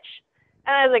witch?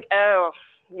 And I was like, oh,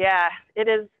 yeah, it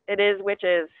is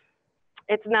witches.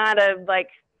 It's not a like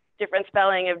different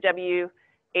spelling of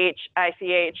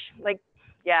W-H-I-C-H. Like,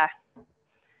 yeah.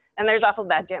 And there's also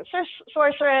that damn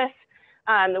sorceress,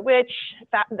 the witch,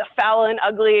 the foul and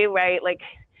ugly, right? Like,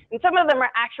 and some of them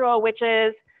are actual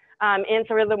witches in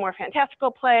some of the more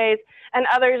fantastical plays, and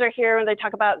others are here when they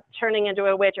talk about turning into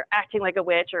a witch or acting like a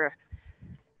witch, or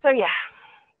so yeah,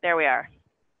 there we are.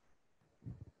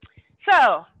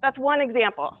 So that's one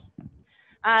example.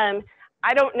 I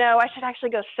don't know, I should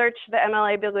actually go search the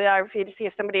MLA bibliography to see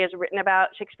if somebody has written about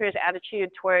Shakespeare's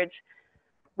attitude towards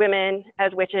women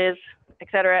as witches, et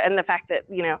cetera, and the fact that,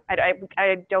 you know,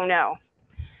 I don't know.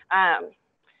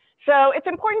 So it's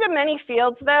important to many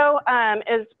fields, though,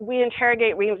 as we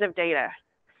interrogate reams of data.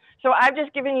 So I've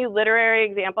just given you literary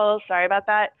examples. Sorry about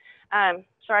that.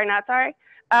 Sorry, not sorry.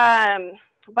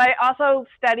 But I also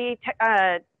study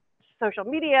social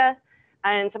media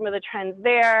and some of the trends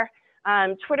there.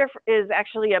 Twitter is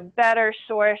actually a better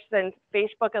source than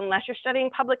Facebook unless you're studying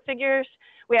public figures.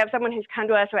 We have someone who's come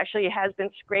to us who actually has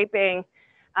been scraping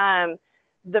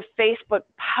the Facebook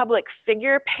public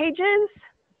figure pages.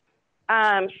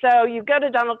 So you go to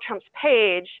Donald Trump's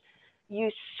page,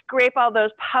 you scrape all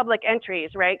those public entries,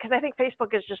 right? Because I think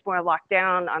Facebook is just more locked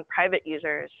down on private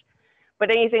users.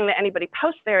 But anything that anybody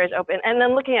posts there is open. And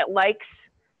then looking at likes,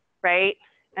 right?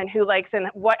 And who likes and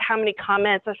how many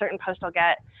comments a certain post will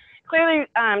get. Clearly,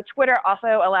 Twitter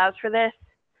also allows for this,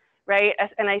 right?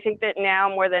 And I think that now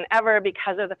more than ever,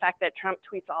 because of the fact that Trump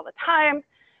tweets all the time,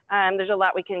 there's a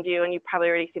lot we can do. And you've probably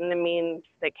already seen the memes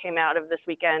that came out of this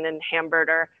weekend, and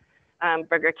Hamburger.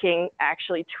 Burger King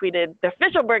actually tweeted, the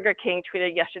official Burger King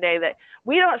tweeted yesterday that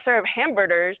we don't serve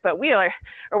hamburgers, but we're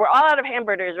all out of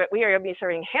hamburgers, but we are going to be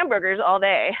serving hamburgers all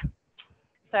day.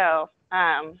 So,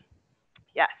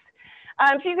 yes.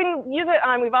 So you can use it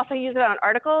on, we've also used it on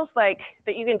articles like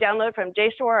that you can download from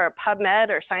JSTOR or PubMed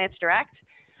or Science Direct,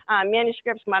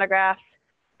 manuscripts, monographs,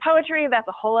 poetry, that's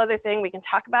a whole other thing. We can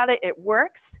talk about it. It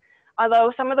works.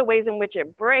 Although some of the ways in which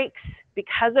it breaks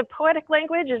because of poetic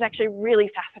language is actually really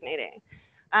fascinating.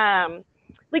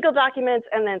 Legal documents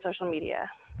and then social media.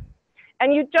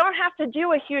 And you don't have to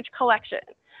do a huge collection.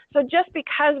 So just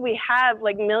because we have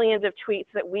like millions of tweets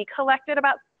that we collected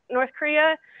about North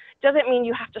Korea doesn't mean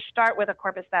you have to start with a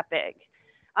corpus that big.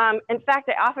 In fact,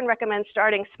 I often recommend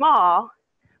starting small,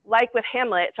 like with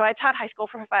Hamlet. So I taught high school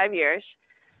for 5 years,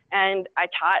 and I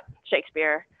taught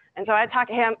Shakespeare. And so I taught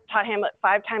Hamlet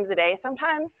 5 times a day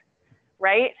sometimes,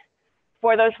 right,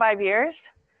 for those 5 years.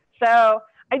 So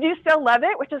I do still love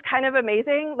it, which is kind of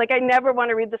amazing. Like, I never want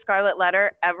to read the Scarlet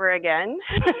Letter ever again.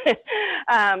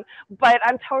 But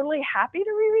I'm totally happy to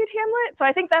reread Hamlet. So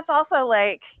I think that's also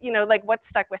like, you know, like what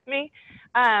stuck with me.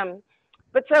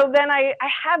 But so then I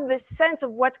have this sense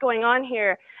of what's going on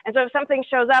here. And so if something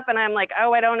shows up and I'm like,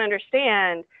 oh, I don't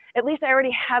understand, at least I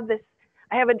already have this,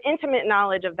 I have an intimate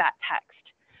knowledge of that text.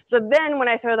 So then when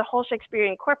I throw the whole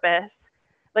Shakespearean corpus,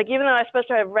 like, even though I was supposed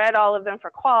to have read all of them for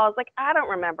quals, like, I don't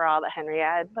remember all the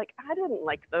Henriade. Like, I didn't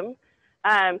like them.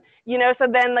 You know, so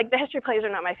then, like, the history plays are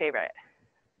not my favorite.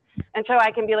 And so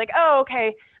I can be like, oh,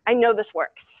 okay, I know this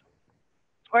works.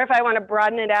 Or if I want to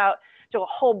broaden it out to a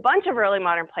whole bunch of early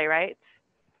modern playwrights,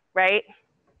 right?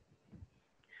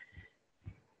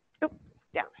 Oop,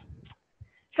 down.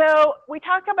 So we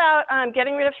talk about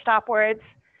getting rid of stop words.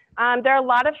 There are a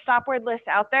lot of stop word lists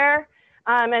out there.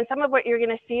 And some of what you're going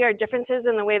to see are differences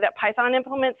in the way that Python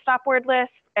implements stop word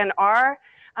lists and R.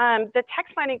 The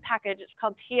text mining package, it's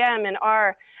called TM and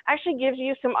R, actually gives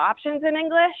you some options in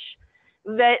English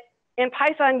that in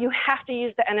Python you have to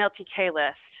use the NLTK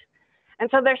list. And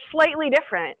so they're slightly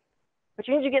different, which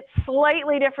means you get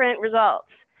slightly different results.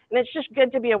 And it's just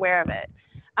good to be aware of it.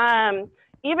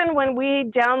 Even when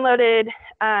we downloaded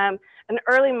an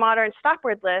early modern stop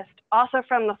word list, also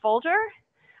from the folder,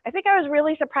 I think I was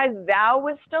really surprised thou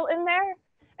was still in there.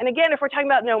 And again, if we're talking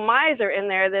about no miser in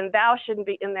there, then thou shouldn't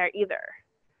be in there either.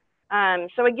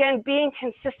 So again, being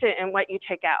consistent in what you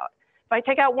take out. If I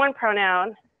take out one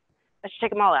pronoun, I should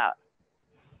take them all out.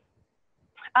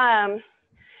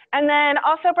 And then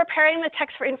also preparing the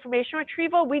text for information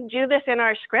retrieval. We do this in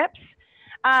our scripts.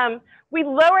 We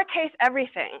lowercase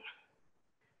everything.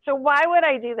 So why would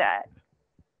I do that?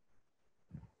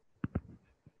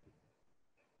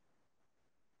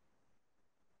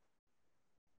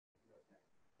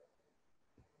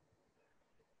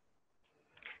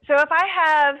 So if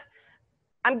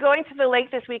I'm going to the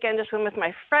lake this weekend to swim with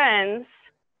my friends,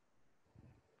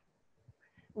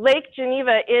 Lake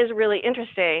Geneva is really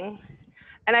interesting.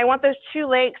 And I want those 2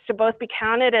 lakes to both be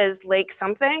counted as lake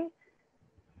something.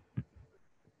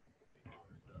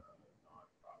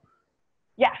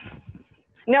 Yes.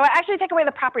 No, I actually take away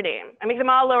the proper name. I make them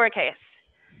all lowercase.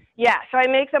 Yeah, so I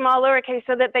make them all lowercase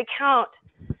so that they count,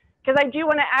 because I do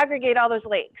want to aggregate all those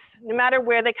lakes, no matter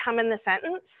where they come in the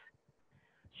sentence.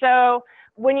 So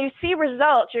when you see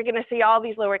results, you're going to see all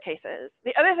these lower cases.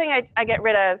 The other thing I get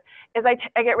rid of is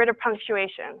I get rid of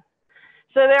punctuation.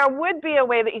 So there would be a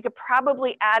way that you could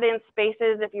probably add in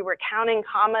spaces if you were counting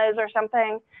commas or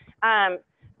something.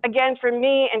 Again, for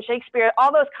me and Shakespeare,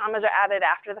 all those commas are added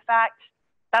after the fact.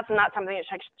 That's not something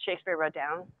that Shakespeare wrote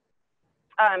down.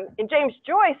 In James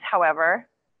Joyce, however,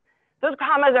 those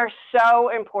commas are so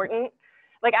important.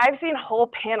 Like, I've seen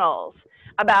whole panels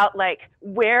about like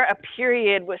where a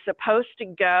period was supposed to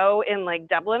go in like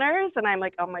Dubliners, and I'm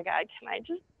like, oh my God, can I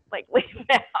just like leave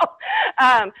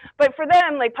now? But for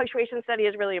them, like, punctuation study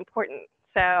is really important.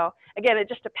 So again, it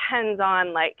just depends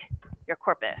on like your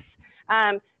corpus.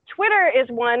 Twitter is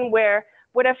one where,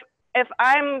 what if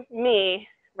I'm me,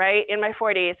 right, in my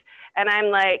 40s, and I'm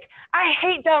like, I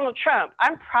hate Donald Trump,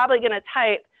 I'm probably gonna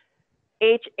type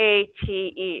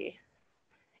HATE.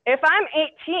 If I'm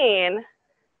 18,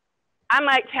 I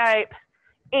might type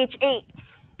H8.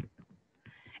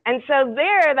 And so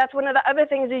there, that's one of the other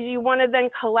things is you want to then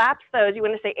collapse those. You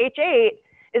want to say H8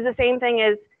 is the same thing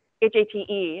as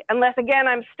HATE, unless again,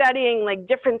 I'm studying like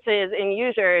differences in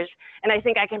users and I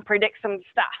think I can predict some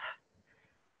stuff.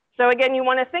 So again, you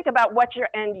want to think about what's your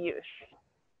end use.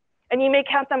 And you may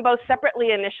count them both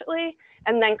separately initially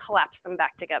and then collapse them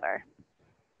back together.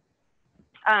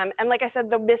 And like I said,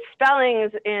 the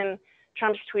misspellings in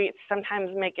Trump's tweets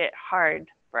sometimes make it hard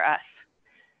for us.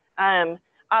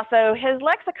 Also, his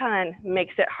lexicon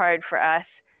makes it hard for us.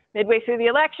 Midway through the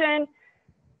election,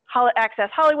 Access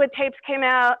Hollywood tapes came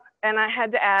out, and I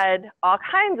had to add all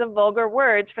kinds of vulgar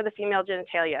words for the female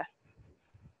genitalia,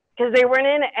 because they weren't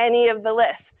in any of the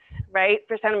lists, right,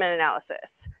 for sentiment analysis.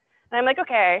 And I'm like,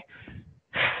 okay,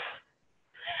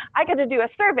 I get to do a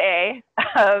survey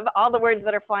of all the words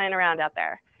that are flying around out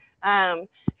there.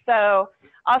 So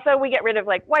also we get rid of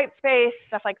like white space,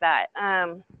 stuff like that.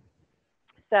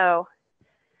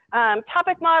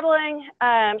 Topic modeling,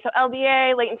 so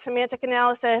LDA, latent semantic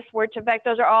analysis, word to vec,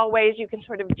 those are all ways you can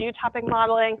sort of do topic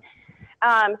modeling.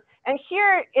 And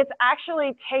here it's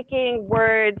actually taking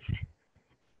words,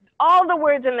 all the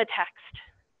words in the text,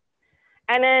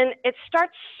 and then it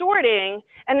starts sorting,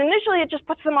 and initially it just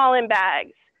puts them all in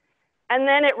bags. And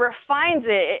then it refines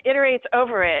it, it iterates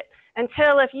over it,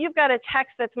 until if you've got a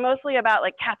text that's mostly about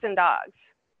like cats and dogs,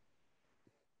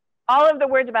 all of the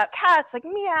words about cats, like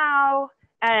meow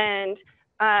and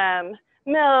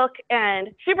milk and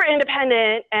super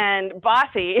independent and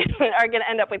bossy are gonna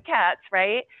end up with cats,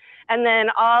 right? And then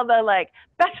all the like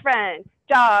best friend,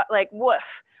 dog, like woof,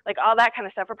 like all that kind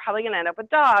of stuff are probably gonna end up with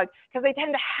dog, because they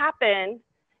tend to happen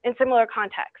in similar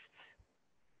contexts.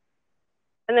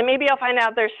 And then maybe I'll find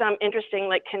out there's some interesting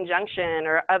like conjunction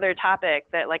or other topic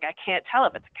that like I can't tell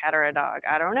if it's a cat or a dog,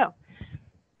 I don't know.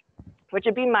 Which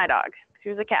would be my dog, she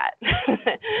was a cat.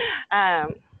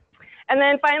 And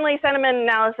then finally, sentiment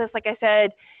analysis, like I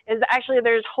said, is actually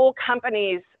there's whole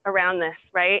companies around this,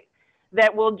 right?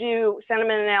 That will do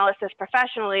sentiment analysis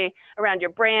professionally around your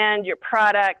brand, your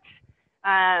product,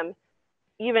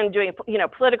 even doing, you know,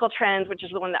 political trends, which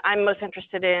is the one that I'm most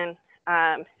interested in.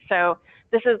 So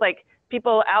this is like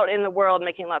people out in the world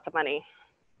making lots of money.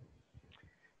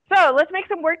 So let's make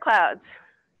some word clouds.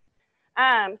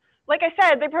 Like I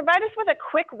said, they provide us with a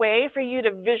quick way for you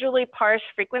to visually parse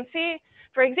frequency.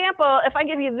 For example, if I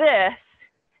give you this,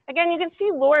 again, you can see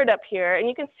Lord up here, and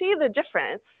you can see the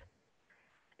difference.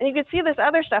 And you can see this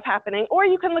other stuff happening, or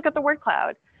you can look at the word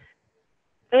cloud.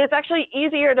 And it's actually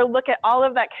easier to look at all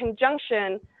of that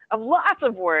conjunction of lots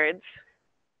of words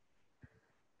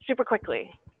super quickly.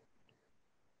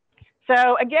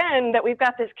 So again, that we've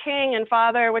got this king and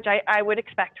father, which I would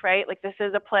expect, right? Like this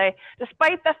is a play,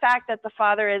 despite the fact that the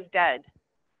father is dead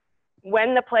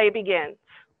when the play begins.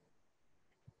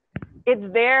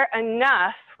 It's there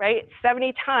enough, right?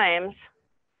 70 times.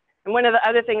 And one of the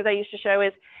other things I used to show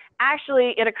is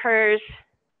actually it occurs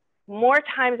more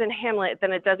times in Hamlet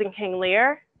than it does in King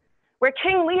Lear, where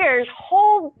King Lear's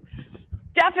whole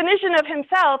definition of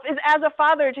himself is as a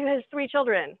father to his 3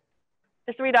 children,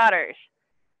 his 3 daughters.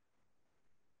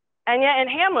 And yet in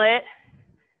Hamlet,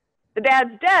 the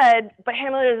dad's dead, but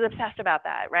Hamlet is obsessed about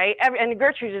that, right? And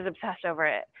Gertrude is obsessed over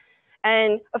it.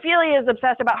 And Ophelia is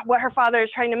obsessed about what her father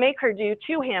is trying to make her do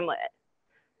to Hamlet,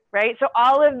 right? So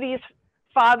all of these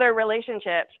father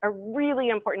relationships are really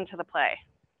important to the play.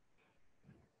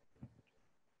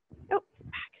 Oh,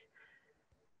 back.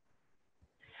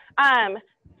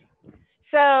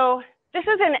 So this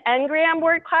is an n-gram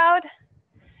word cloud.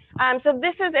 So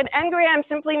this is an n-gram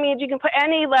simply means you can put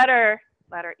any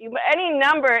any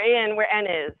number in where n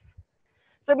is.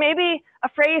 So maybe a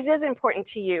phrase is important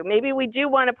to you. Maybe we do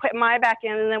want to put my back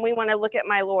in, and then we want to look at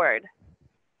my Lord.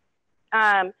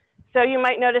 So you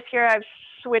might notice here I've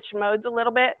switched modes a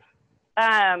little bit.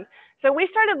 So we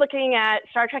started looking at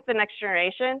Star Trek: The Next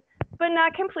Generation, but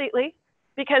not completely,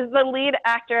 because the lead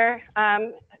actor,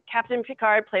 Captain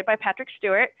Picard, played by Patrick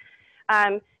Stewart,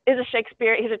 is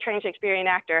he's a trained Shakespearean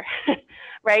actor,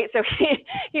 right? So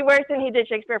he worked and he did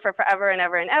Shakespeare for forever and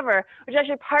ever and ever, which is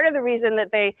actually part of the reason that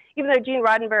even though Gene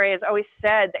Roddenberry has always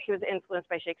said that he was influenced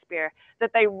by Shakespeare,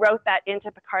 that they wrote that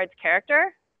into Picard's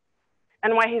character,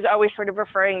 and why he's always sort of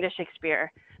referring to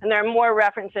Shakespeare. And there are more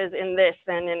references in this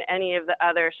than in any of the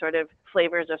other sort of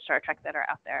flavors of Star Trek that are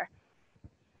out there.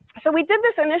 So we did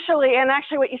this initially, and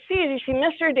actually what you see is you see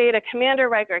Mr. Data, Commander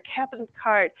Riker, Captain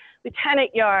Picard,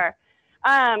 Lieutenant Yar.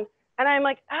 And I'm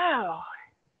like, oh,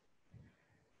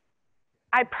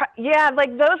 yeah,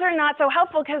 like those are not so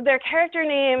helpful because they're character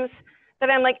names that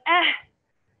I'm like,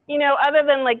 you know, other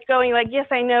than like going like, yes,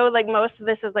 I know like most of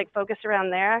this is like focused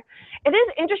around there. It is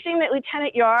interesting that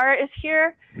Lieutenant Yar is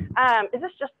here. Is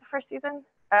this just the first season?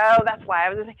 Oh, that's why. I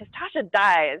was like, because Tasha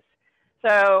dies.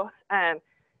 So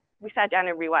we sat down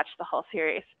and rewatched the whole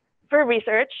series for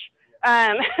research.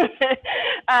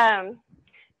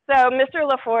 So Mr.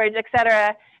 LaForge, et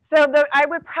cetera. So I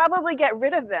would probably get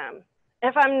rid of them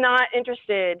if I'm not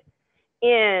interested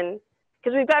in,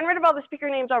 because we've gotten rid of all the speaker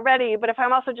names already, but if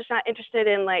I'm also just not interested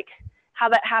in like how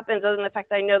that happens, other than the fact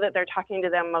that I know that they're talking to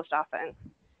them most often.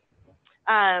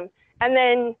 And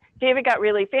then David got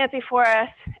really fancy for us,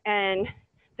 and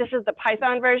this is the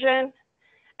Python version.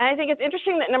 And I think it's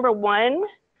interesting that number 1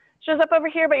 shows up over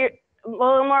here, but you're a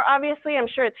little more obviously, I'm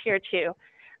sure it's here too.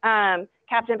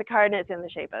 Captain Picard, and it's in the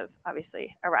shape of,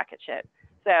 obviously, a rocket ship.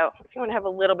 So if you want to have a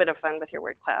little bit of fun with your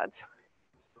word clouds.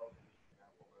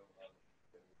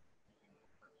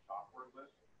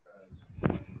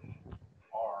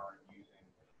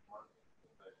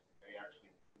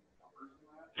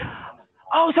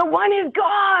 Oh, so one is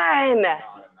gone.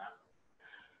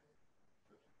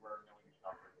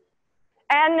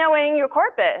 And knowing your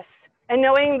corpus, and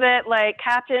knowing that like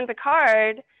Captain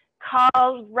Picard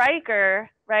calls Riker,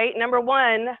 right,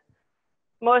 #1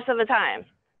 most of the time.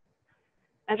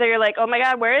 And so you're like, oh my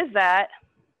God, where is that?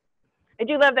 I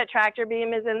do love that tractor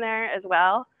beam is in there as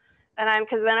well. And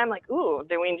because then I'm like, ooh,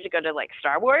 do we need to go to like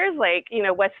Star Wars? Like, you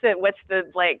know, what's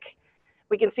the like,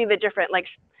 we can see the different like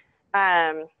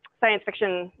science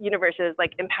fiction universes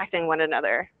like impacting one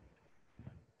another.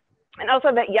 And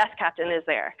also that yes, Captain is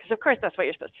there, because of course that's what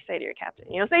you're supposed to say to your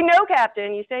captain. You don't say no,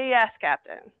 Captain, you say yes,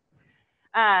 Captain.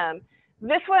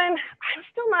 This one,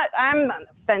 I'm on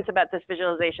the fence about this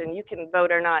visualization. You can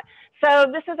vote or not. So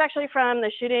this is actually from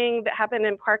the shooting that happened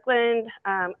in Parkland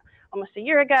almost a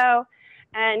year ago.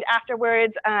 And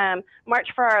afterwards, March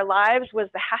for Our Lives was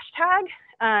the hashtag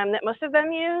that most of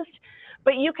them used.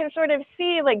 But you can sort of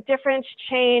see like different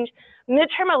change.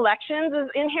 Midterm elections is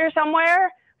in here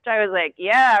somewhere, which I was like,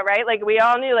 yeah, right? Like we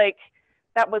all knew like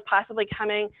that was possibly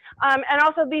coming. And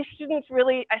also these students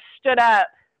really stood up,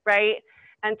 right?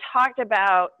 And talked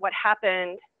about what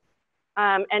happened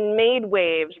and made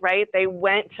waves, right? They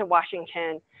went to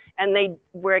Washington and they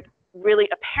were really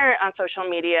apparent on social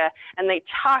media, and they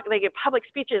gave public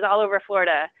speeches all over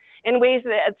Florida in ways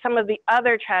that at some of the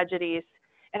other tragedies,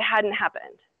 it hadn't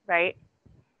happened, right?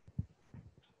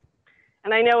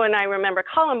 And I know when I remember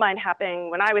Columbine happening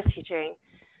when I was teaching,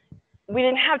 we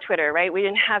didn't have Twitter, right? We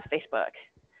didn't have Facebook.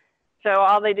 So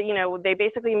all they did, you know, they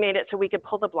basically made it so we could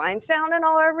pull the blinds down in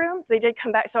all our rooms. They did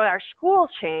come back, so our school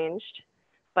changed,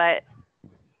 but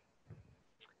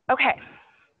okay.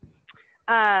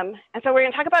 And so we're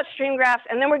gonna talk about stream graphs,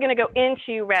 and then we're gonna go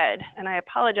into red. And I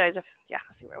apologize if, yeah,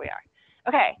 let's see where we are.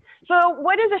 Okay, so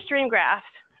what is a stream graph?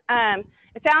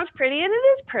 It sounds pretty, and it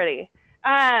is pretty.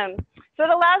 So it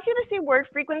allows you to see word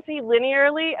frequency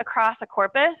linearly across a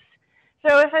corpus.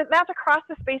 So if that's across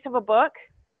the space of a book,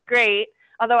 great.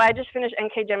 Although I just finished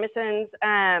N.K. Jemison's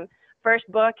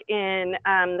first book in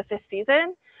the 5th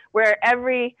season, where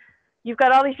you've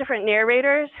got all these different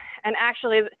narrators, and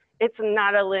actually it's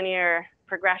not a linear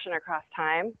progression across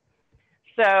time.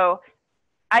 So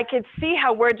I could see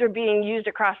how words are being used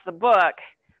across the book,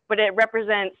 but it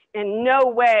represents, in no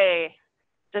way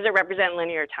does it represent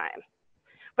linear time.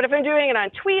 But if I'm doing it on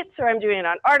tweets or I'm doing it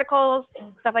on articles,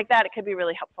 stuff like that, it could be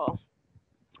really helpful.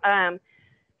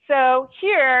 So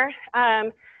here,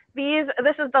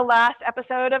 this is the last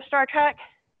episode of Star Trek.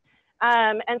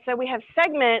 And so we have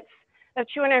segments of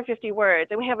 250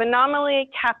 words, and we have anomaly,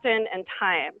 captain, and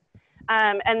time.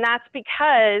 And that's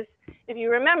because, if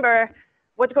you remember,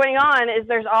 what's going on is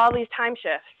there's all these time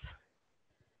shifts.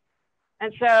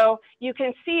 And so you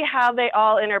can see how they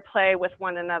all interplay with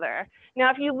one another. Now,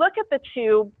 if you look at the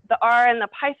two, the R and the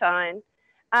Python,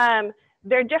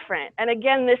 they're different. And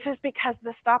again, this is because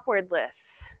the stop word lists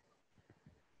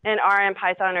in R and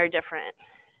Python are different.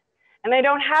 And I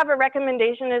don't have a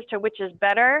recommendation as to which is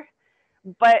better,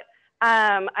 but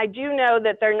I do know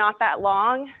that they're not that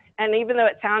long. And even though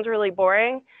it sounds really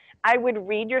boring, I would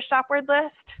read your stop word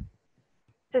list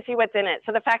to see what's in it.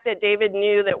 So the fact that David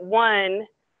knew that one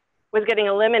was getting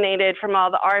eliminated from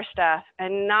all the R stuff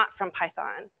and not from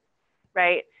Python,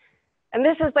 right? And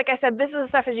this is, like I said, this is the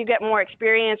stuff as you get more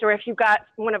experience, or if you've got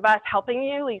one of us helping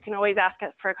you, you can always ask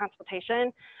us for a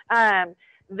consultation.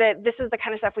 That this is the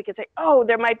kind of stuff we could say, oh,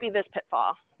 there might be this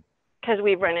pitfall because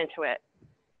we've run into it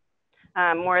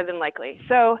more than likely.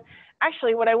 So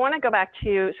actually what I want to go back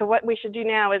to, so what we should do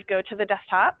now is go to the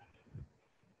desktop.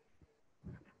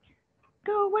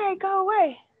 Go away, go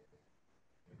away.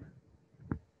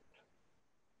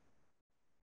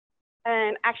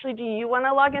 And actually, do you want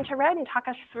to log into Red and talk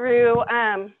us through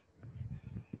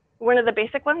one of the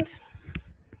basic ones?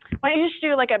 Why don't you just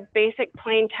do like a basic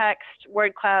plain text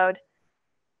word cloud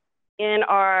in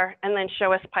R and then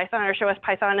show us Python, or show us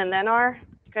Python and then R?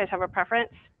 You guys have a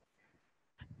preference?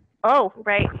 Oh,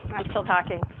 right, I'm still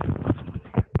talking.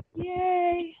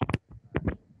 Yay.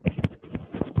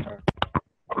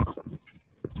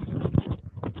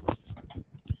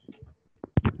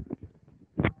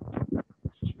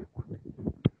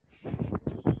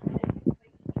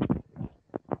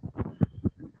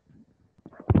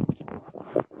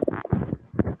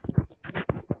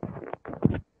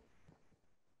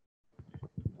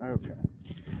 Okay.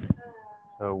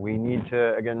 So we need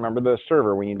to, again, remember the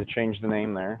server, we need to change the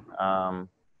name there.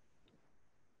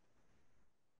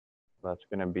 That's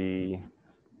going to be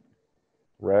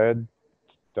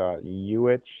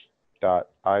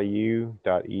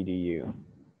red.uits.iu.edu.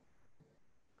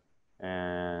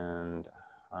 And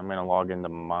I'm going to log into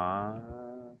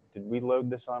did we load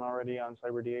this on already on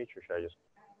CyberDH, or should I just?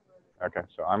 Okay,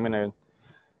 so I'm gonna,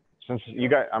 since you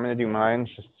got, I'm gonna do mine,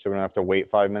 so we don't have to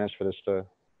wait 5 minutes for this to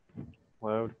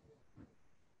load.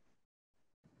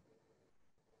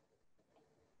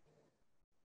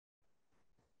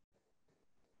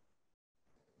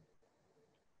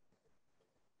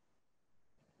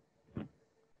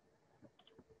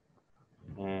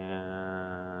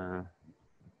 And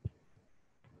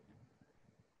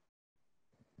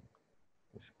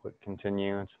just click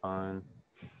continue, it's fine.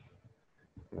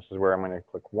 This is where I'm going to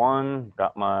click 1.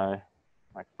 Got my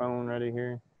phone ready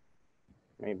here.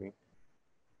 Maybe.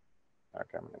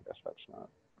 Okay, I'm going to guess that's not.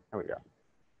 There we go.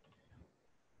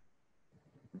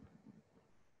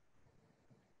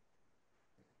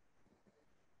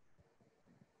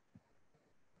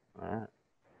 All right.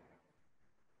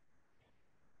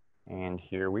 And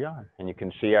here we are. And you can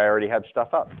see I already had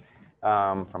stuff up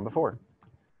from before.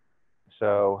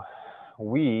 So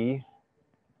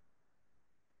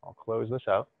I'll close this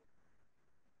out.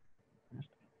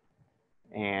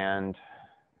 And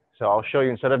so I'll show you,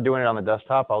 instead of doing it on the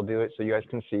desktop, I'll do it so you guys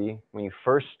can see. When you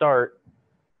first start,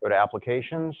 go to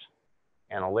Applications,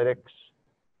 Analytics,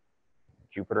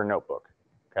 Jupyter Notebook,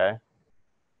 okay?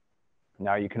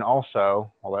 Now you can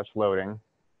also, while that's loading,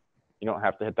 you don't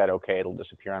have to hit that OK, it'll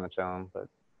disappear on its own, but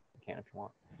you can if you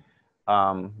want.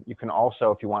 You can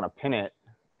also, if you want to pin it,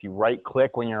 if you right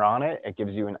click when you're on it, it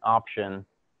gives you an option,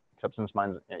 except since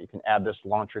mine's, you can add this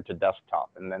launcher to desktop,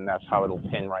 and then that's how it'll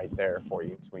pin right there for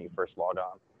you when you first log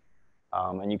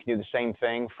on. And you can do the same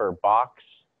thing for Box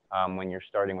when you're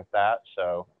starting with that.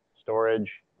 So storage,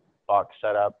 Box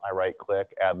setup, I right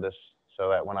click, add this so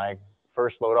that when I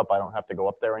first load up, I don't have to go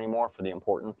up there anymore for the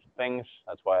important things.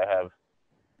 That's why I have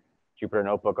Jupyter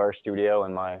Notebook, RStudio,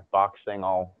 and my Box thing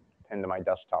all pinned to my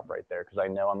desktop right there, because I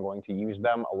know I'm going to use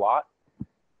them a lot,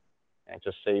 and it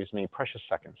just saves me precious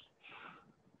seconds.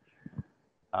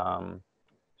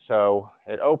 So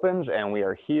it opens, and we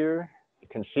are here. You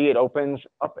can see it opens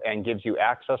up and gives you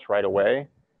access right away.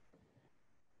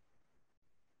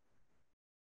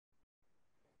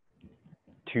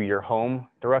 To your home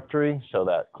directory, so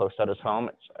that Kloster is home.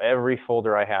 It's every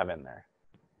folder I have in there.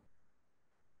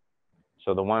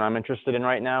 So the one I'm interested in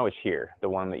right now is here, the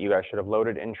one that you guys should have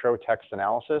loaded, Intro Text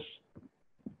Analysis.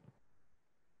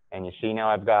 And you see now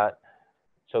I've got,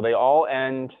 so they all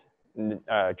end,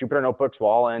 Jupyter Notebooks will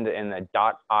all end in the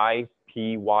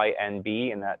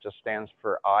 .ipynb, and that just stands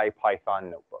for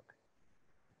IPython Notebook.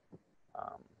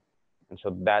 And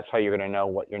so that's how you're going to know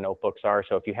what your notebooks are.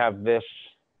 So if you have this,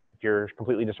 if you're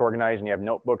completely disorganized and you have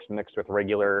notebooks mixed with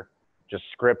regular just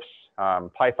scripts,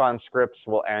 Python scripts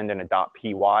will end in a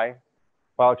 .py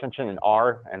file extension, and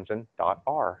R ends in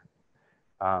 .r.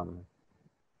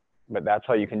 But that's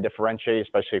how you can differentiate,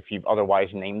 especially if you've otherwise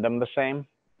named them the same.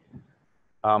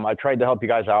 I tried to help you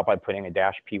guys out by putting a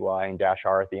 -py and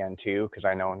 -r at the end too, because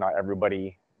I know not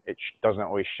everybody, it doesn't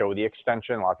always show the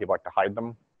extension. A lot of people like to hide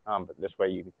them, but this way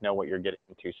you know what you're getting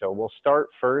into. So we'll start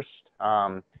first.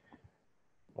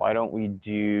 Why don't we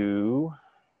do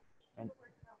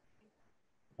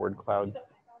word cloud?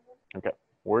 Okay,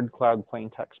 word cloud plain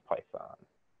text Python.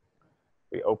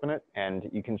 We open it, and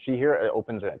you can see here it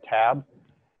opens in a tab,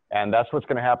 and that's what's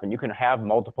going to happen. You can have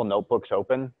multiple notebooks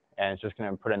open, and it's just going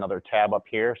to put another tab up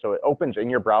here. So it opens in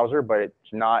your browser, but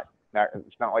it's not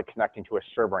like connecting to a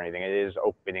server or anything. It is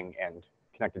opening and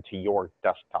connected to your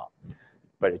desktop,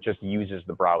 but it just uses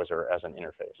the browser as an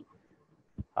interface.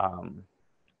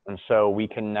 And so we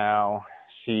can now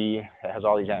see it has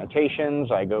all these annotations.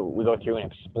 We go through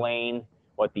and explain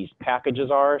what these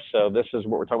packages are. So this is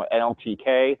what we're talking about,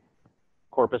 NLTK,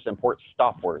 corpus import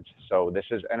stop words. So this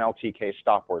is NLTK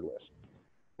stop word list.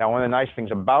 Now, one of the nice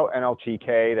things about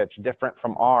NLTK that's different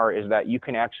from R is that you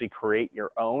can actually create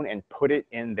your own and put it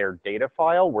in their data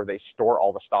file where they store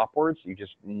all the stop words. You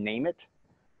just name it.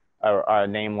 A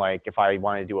name like, if I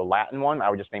wanted to do a Latin one,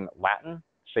 I would just name it Latin,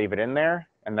 save it in there.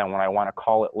 And then when I want to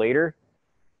call it later,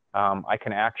 I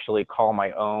can actually call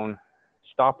my own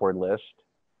stop word list.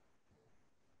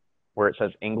 Where it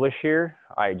says English here,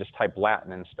 I just type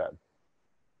Latin instead.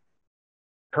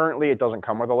 Currently, it doesn't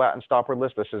come with a Latin stop word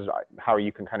list. This is how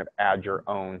you can kind of add your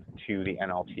own to the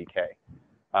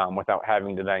NLTK without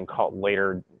having to then call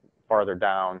later, farther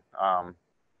down,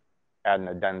 add an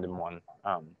addendum one,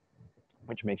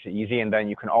 which makes it easy. And then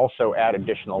you can also add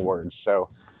additional words. So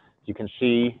you can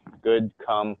see good,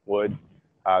 come, would.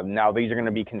 Now these are going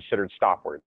to be considered stop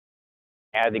words.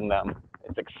 Adding them,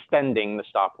 it's extending the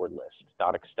stop word list,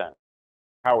 .extend.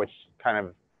 How it's kind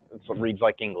of, it reads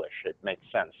like English. It makes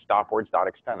sense. Stop words,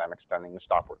 .extend. I'm extending the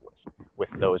stop word list with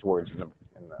those words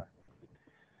in the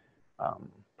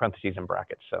parentheses and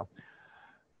brackets. So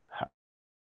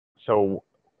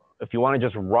if you want to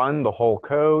just run the whole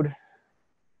code,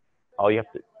 all you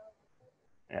have to,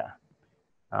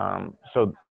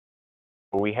 so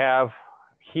we have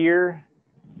here,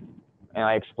 and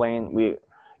I explain, I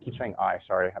keep saying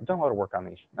sorry. I've done a lot of work on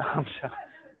these.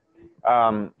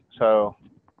 So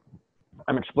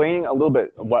I'm explaining a little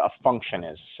bit what a function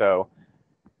is. So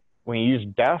when you use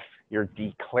def, you're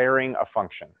declaring a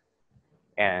function.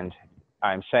 And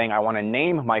I'm saying I want to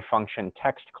name my function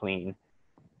text clean.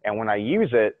 And when I use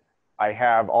it, I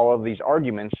have all of these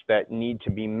arguments that need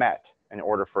to be met in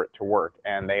order for it to work.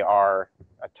 And they are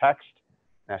a text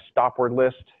and a stop word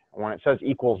list. And when it says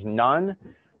equals none,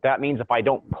 that means if I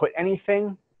don't put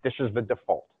anything, this is the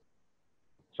default.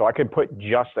 So I could put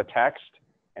just a text,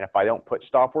 and if I don't put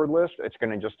stop word list, it's going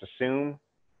to just assume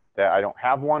that I don't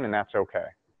have one, and that's okay.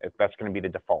 That's going to be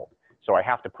the default. So I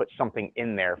have to put something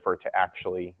in there for it to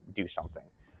actually do something.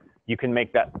 You can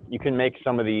make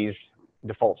some of these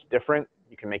defaults different.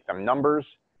 You can make them numbers,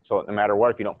 so that no matter what,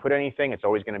 if you don't put anything, it's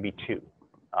always going to be 2.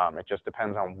 It just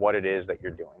depends on what it is that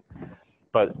you're doing.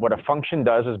 But what a function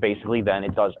does is basically then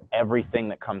it does everything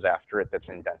that comes after it that's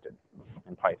indented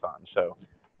in Python. So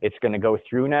it's going to go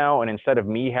through now, and instead of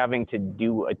me having to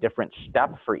do a different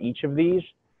step for each of these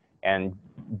and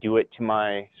do it to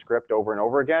my script over and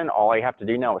over again, all I have to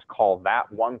do now is call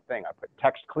that one thing. I put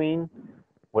text clean,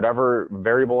 whatever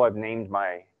variable I've named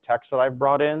my text that I've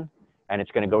brought in, and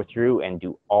it's going to go through and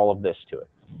do all of this to it.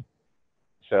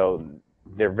 So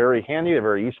they're very handy, they're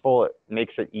very useful. It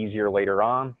makes it easier later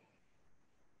on.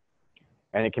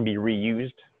 And it can be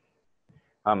reused.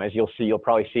 As you'll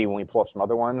probably see when we pull up some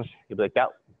other ones, you'll be like,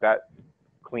 that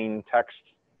clean text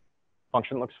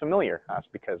function looks familiar. That's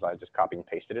because I just copied and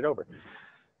pasted it over.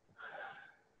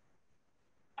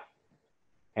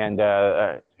 And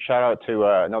shout out to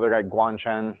another guy, Guan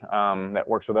Chen, that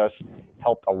works with us,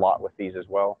 helped a lot with these as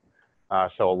well.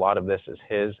 So a lot of this is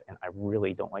his, and I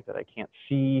really don't like that I can't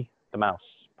see the mouse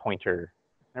pointer.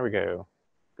 There we go.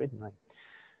 Good night.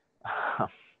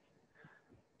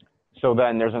 So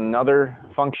then there's another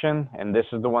function, and this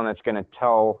is the one that's going to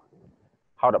tell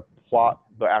how to plot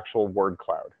the actual word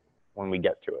cloud when we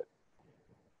get to it.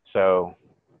 So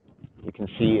you can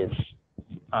see it's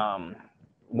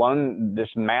this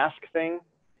mask thing.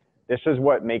 This is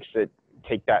what makes it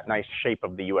take that nice shape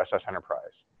of the USS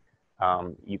Enterprise.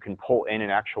 You can pull in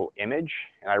an actual image,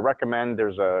 and I recommend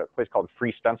there's a place called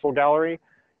Free Stencil Gallery.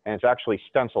 And it's actually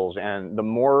stencils, and the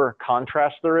more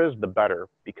contrast there is, the better,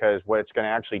 because what it's going to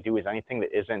actually do is anything that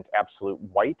isn't absolute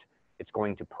white, it's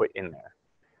going to put in there.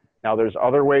 Now, there's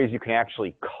other ways you can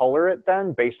actually color it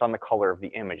then based on the color of the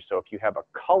image. So if you have a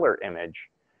color image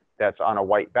that's on a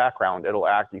white background,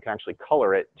 you can actually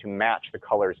color it to match the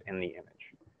colors in the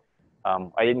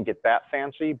image. I didn't get that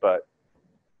fancy, but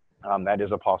that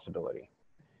is a possibility.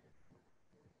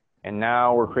 And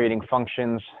now we're creating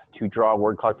functions to draw a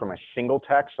word cloud from a single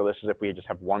text. So this is if we just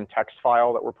have one text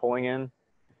file that we're pulling in.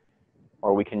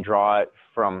 Or we can draw it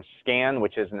from scan,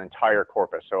 which is an entire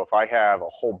corpus. So if I have a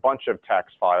whole bunch of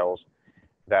text files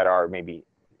that are maybe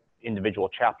individual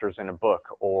chapters in a book,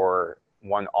 or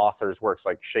one author's works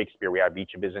like Shakespeare, we have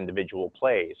each of his individual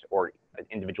plays or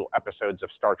individual episodes of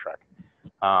Star Trek.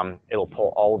 It'll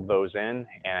pull all of those in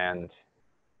and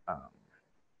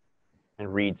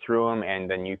read through them, and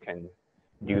then you can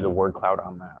do the word cloud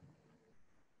on that.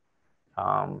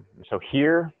 So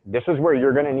here, this is where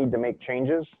you're going to need to make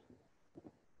changes.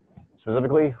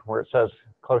 Specifically, where it says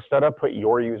Kloster, put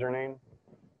your username.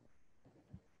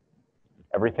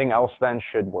 Everything else then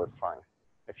should work fine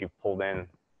if you've pulled in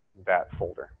that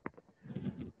folder.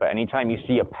 But anytime you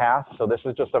see a path, so this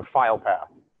is just a file path,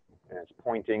 and it's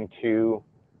pointing to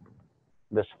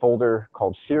this folder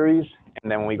called series.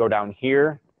 And then when we go down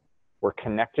here, we're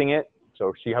connecting it.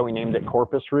 So see how we named it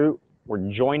corpus root?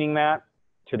 We're joining that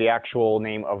to the actual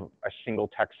name of a single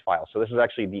text file. So this is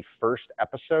actually the first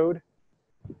episode.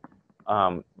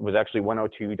 Was actually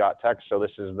 102.txt. So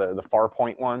this is the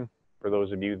Farpoint one for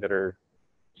those of you that are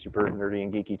super nerdy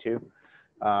and geeky too,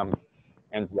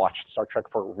 and watched Star Trek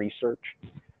for research.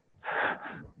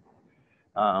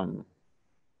 So,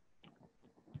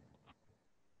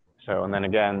 and then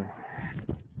again,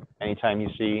 anytime you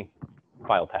see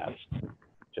file paths,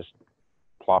 just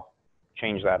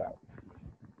change that out.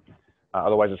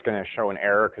 Otherwise, it's going to show an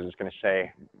error because it's going to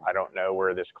say, I don't know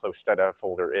where this Kloster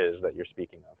folder is that you're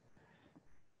speaking of.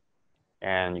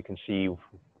 And you can see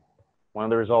one of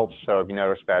the results. So if you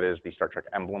notice, that is the Star Trek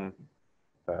emblem,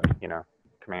 the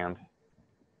command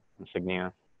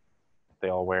insignia they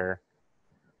all wear.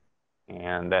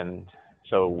 And then,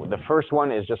 so the first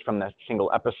one is just from the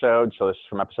single episode. So this is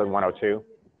from episode 102.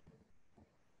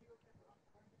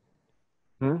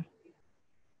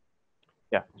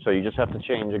 Yeah, so you just have to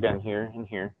change again here and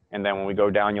here. And then when we go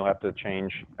down, you'll have to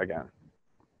change again.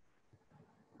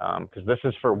 Because this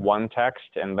is for one text,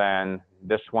 and then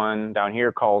this one down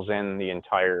here calls in the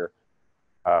entire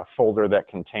folder that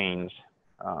contains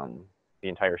the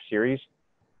entire series.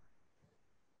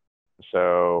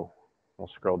 So we'll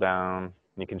scroll down. And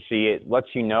you can see it lets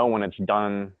you know when it's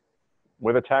done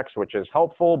with a text, which is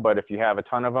helpful. But if you have a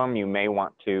ton of them, you may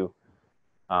want to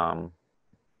turn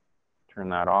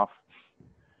that off.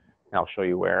 And I'll show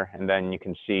you where. And then you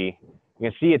can see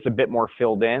it's a bit more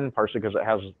filled in, partially because it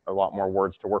has a lot more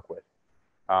words to work with.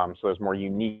 So there's more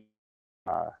unique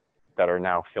that are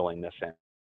now filling this in.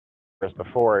 Whereas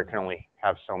before, it can only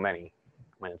have so many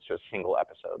when it's just single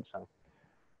episodes. So,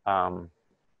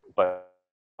 but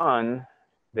on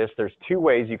this, there's two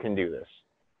ways you can do this.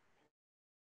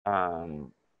 Well,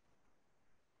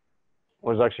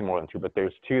 there's actually more than two, but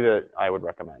there's two that I would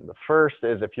recommend. The first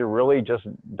is if you're really just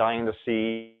dying to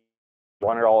see,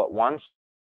 run it all at once,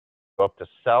 go up to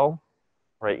Cell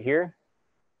right here,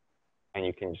 and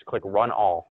you can just click Run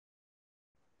All.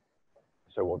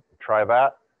 So we'll try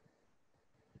that.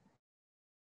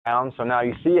 So now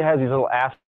you see it has these little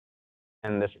asterisks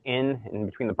and this in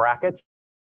between the brackets.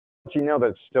 But you know that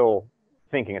it's still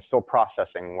thinking, it's still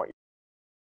processing what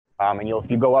and if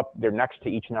you go up, they're next to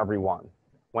each and every one.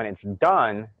 When it's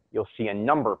done, you'll see a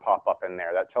number pop up in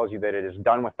there that tells you that it is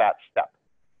done with that step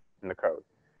in the code.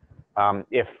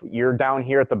 If you're down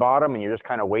here at the bottom and you're just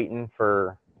kind of waiting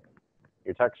for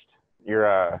your text,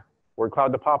 your word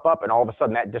cloud to pop up, and all of a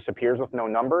sudden that disappears with no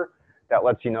number, that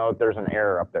lets you know that there's an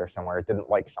error up there somewhere. It didn't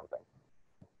like something.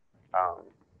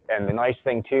 And the nice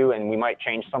thing too, and we might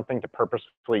change something to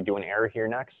purposefully do an error here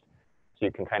next, so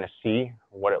you can kind of see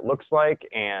what it looks like.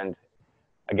 And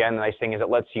again, the nice thing is it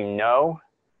lets you know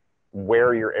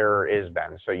where your error is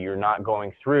then. So you're not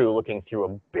going through, looking through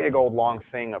a big old long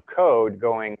thing of code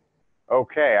going,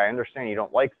 okay, I understand you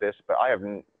don't like this, but I have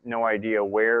no idea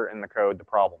where in the code the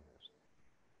problem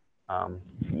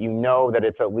is. You know that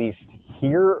it's at least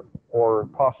here, or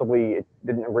possibly it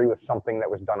didn't agree with something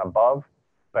that was done above,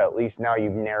 but at least now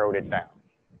you've narrowed it down.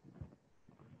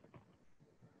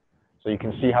 So you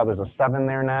can see how there's a 7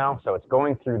 there now. So it's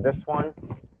going through this one.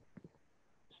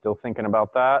 Still thinking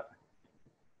about that.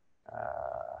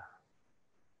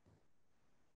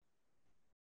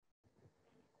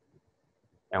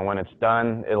 And when it's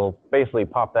done, it'll basically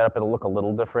pop that up. It'll look a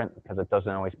little different because it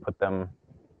doesn't always put them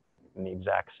in the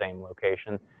exact same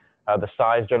location. The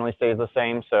size generally stays the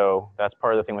same. So that's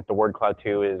part of the thing with the word cloud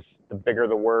too, is the bigger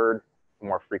the word, the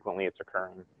more frequently it's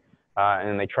occurring.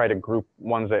 And they try to group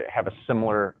ones that have a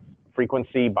similar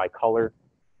frequency by color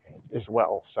as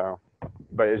well. So,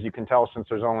 but as you can tell, since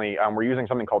there's only, we're using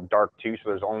something called dark 2, so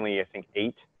there's only, I think,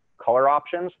 8 color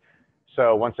options.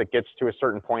 So once it gets to a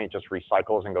certain point, it just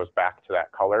recycles and goes back to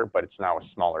that color, but it's now a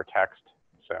smaller text.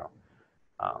 So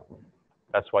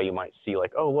that's why you might see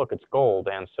like, oh, look, it's gold,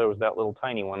 and so is that little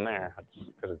tiny one there. That's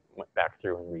because it went back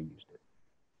through and reused it.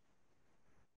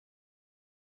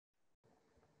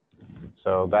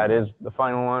 So that is the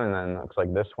final one, and then it looks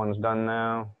like this one's done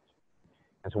now.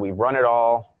 And so we run it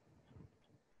all,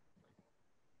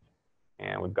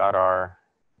 and we've got our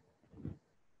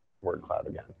word cloud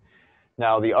again.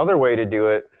 Now, the other way to do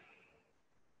it,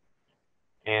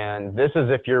 and this is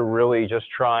if you're really just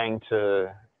trying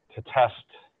to test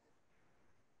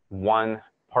one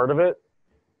part of it,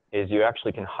 is you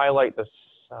actually can highlight the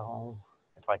cell.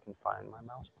 If I can find my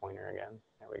mouse pointer again.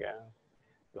 There we go.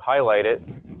 You highlight it,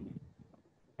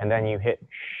 and then you hit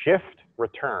Shift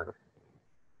Return.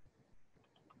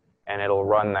 And it'll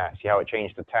run that. See how it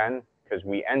changed to 10? Because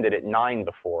we ended at 9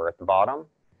 before at the bottom.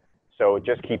 So it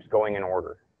just keeps going in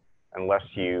order unless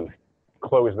you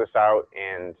close this out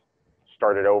and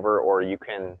start it over, or you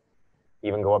can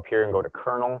even go up here and go to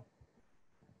kernel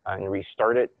and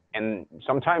restart it. And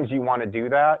sometimes you want to do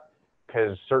that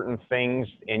because certain things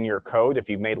in your code, if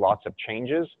you've made lots of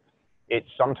changes, it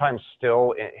sometimes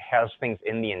still has things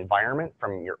in the environment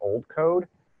from your old code.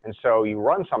 And so you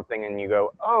run something and you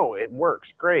go, oh, it works,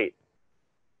 great.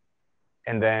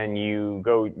 And then you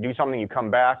go do something, you come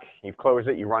back, you close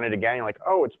it, you run it again, you're like,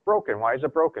 oh, it's broken. Why is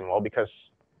it broken? Well, because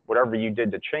whatever you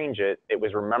did to change it, it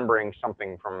was remembering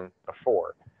something from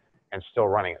before and still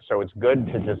running it. So it's good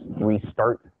to just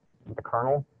restart the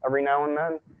kernel every now and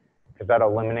then, because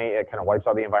that'll eliminate, it kind of wipes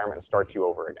out the environment and starts you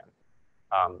over again.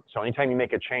 So anytime you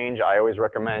make a change, I always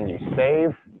recommend you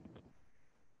save.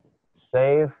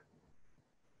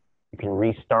 You can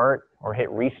restart or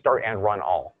hit restart and run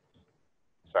all.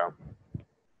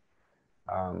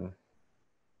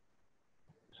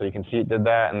 So you can see it did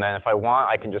that, and then if I want,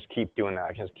 I can just keep doing that.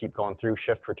 I can just keep going through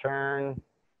Shift Return,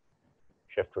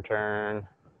 shift return.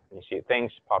 You see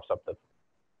things, pops up the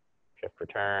shift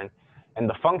return. And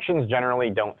the functions generally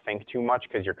don't think too much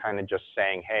because you're kind of just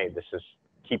saying, hey,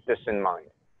 keep this in mind.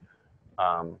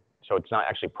 So it's not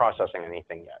actually processing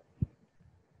anything yet.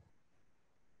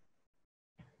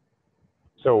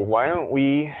 So why don't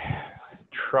we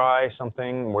try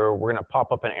something where we're going to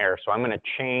pop up an error. So I'm going to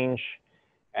change,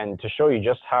 and to show you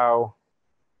just how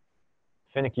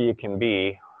finicky it can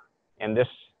be, and this,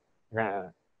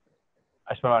 I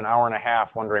spent about an hour and a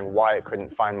half wondering why it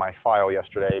couldn't find my file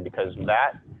yesterday, because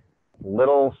that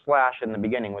little slash in the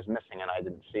beginning was missing and I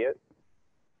didn't see it.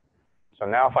 So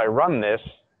now if I run this,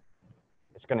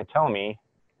 it's going to tell me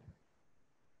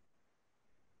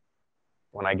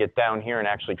when I get down here and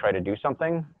actually try to do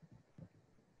something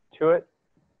to it,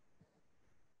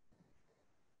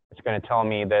 it's going to tell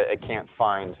me that it can't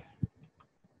find.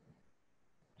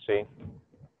 See?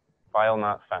 File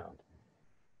not found.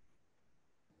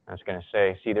 I was going to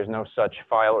say, see, there's no such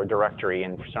file or directory,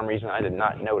 and for some reason I did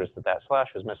not notice that that slash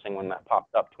was missing when that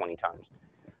popped up 20 times.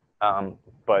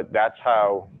 But that's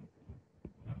how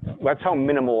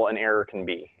minimal an error can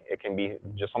be. It can be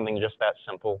just something just that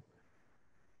simple.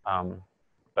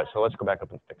 But so let's go back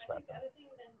up and fix that.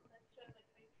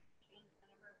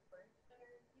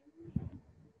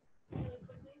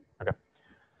 Okay.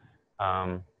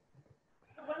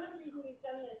 So one of the reasons we've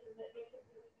done this is that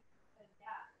basically we can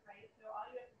adapt, right? So all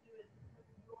you have to do is put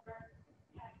your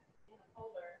text in a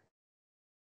folder,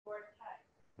 your text,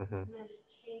 and then just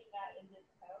change that in this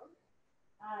code,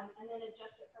 and then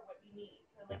adjust it for what you need.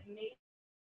 So like maybe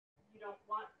you don't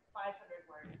want 500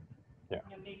 words. Yeah.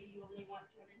 You know, maybe you only want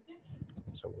 250.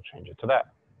 So we'll change it to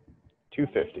that,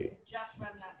 250. Just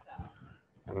run that cell.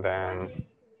 And then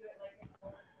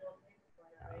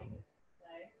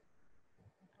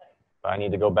I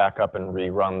need to go back up and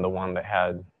rerun the one that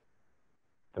had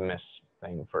the miss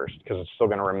thing first, because it's still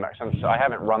going to remember. Since I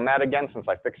haven't run that again since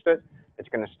I fixed it, it's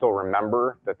going to still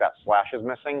remember that that slash is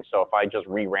missing. So if I just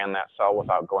reran that cell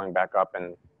without going back up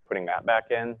and putting that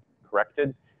back in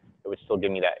corrected, it would still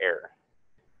give me that error.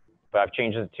 But I've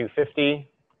changed it to 250,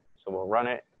 so we'll run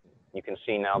it. You can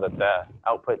see now that the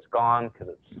output's gone because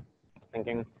it's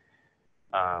thinking.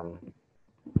 And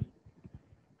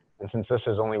since this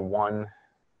is only one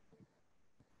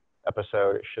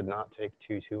episode, it should not take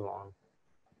too long.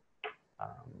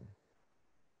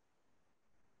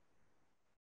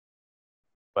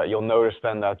 But you'll notice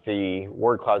then that the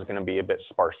word cloud is going to be a bit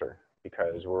sparser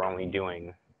because we're only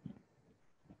doing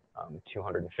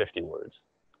 250 words.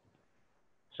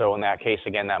 So in that case,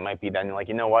 again, that might be then like,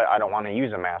 you know what, I don't want to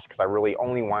use a mask because I really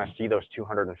only want to see those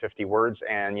 250 words.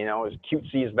 And, you know, as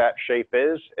cutesy as that shape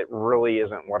is, it really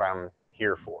isn't what I'm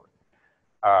here for.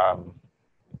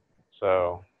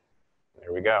 So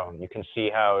there we go. You can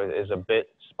see how it is a bit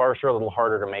sparser, a little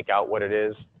harder to make out what it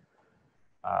is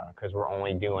because we're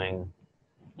only doing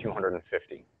 250.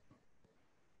 I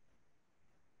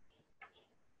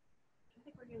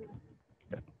think we're going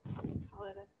to call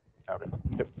it a Okay.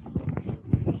 Yep.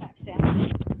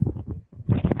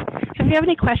 So if you have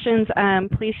any questions,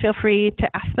 please feel free to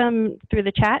ask them through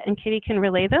the chat and Katie can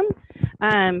relay them.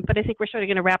 But I think we're sort of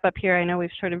going to wrap up here. I know we've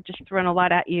sort of just thrown a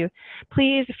lot at you.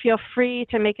 Please feel free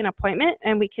to make an appointment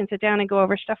and we can sit down and go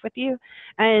over stuff with you.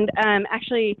 And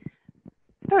actually,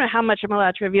 I don't know how much I'm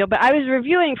allowed to reveal, but I was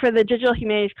reviewing for the Digital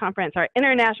Humanities Conference, our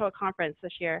international conference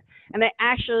this year. And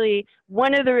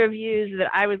one of the reviews that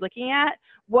I was looking at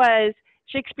was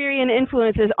Shakespearean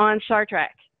influences on Star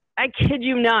Trek. I kid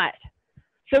you not.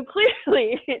 So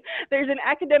clearly, there's an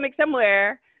academic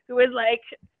somewhere who was like,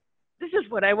 this is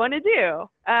what I want to do.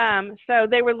 So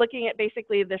they were looking at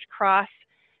basically this cross,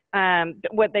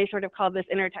 what they sort of call this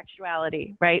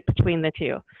intertextuality, right, between the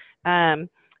two.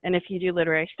 And if you do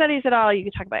literary studies at all, you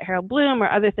can talk about Harold Bloom or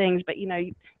other things, but you know,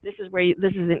 this is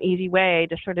an easy way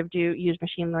to sort of use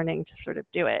machine learning to sort of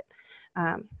do it.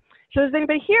 So does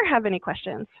anybody here have any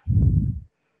questions?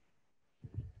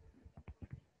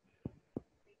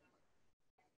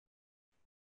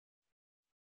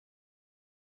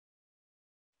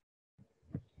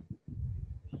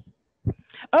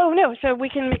 Oh, no, so we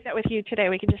can make that with you today.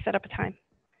 We can just set up a time.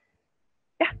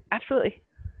 Yeah, absolutely.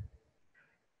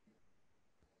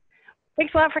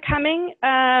 Thanks a lot for coming.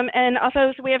 And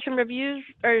also, so we have some reviews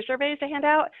or surveys to hand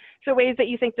out. So ways that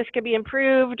you think this could be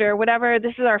improved or whatever.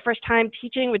 This is our first time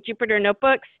teaching with Jupyter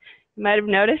Notebooks. You might have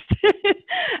noticed.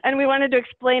 And we wanted to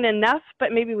explain enough,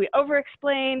 but maybe we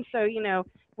over-explained. So, you know,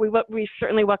 we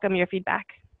certainly welcome your feedback.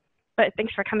 But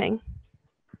thanks for coming.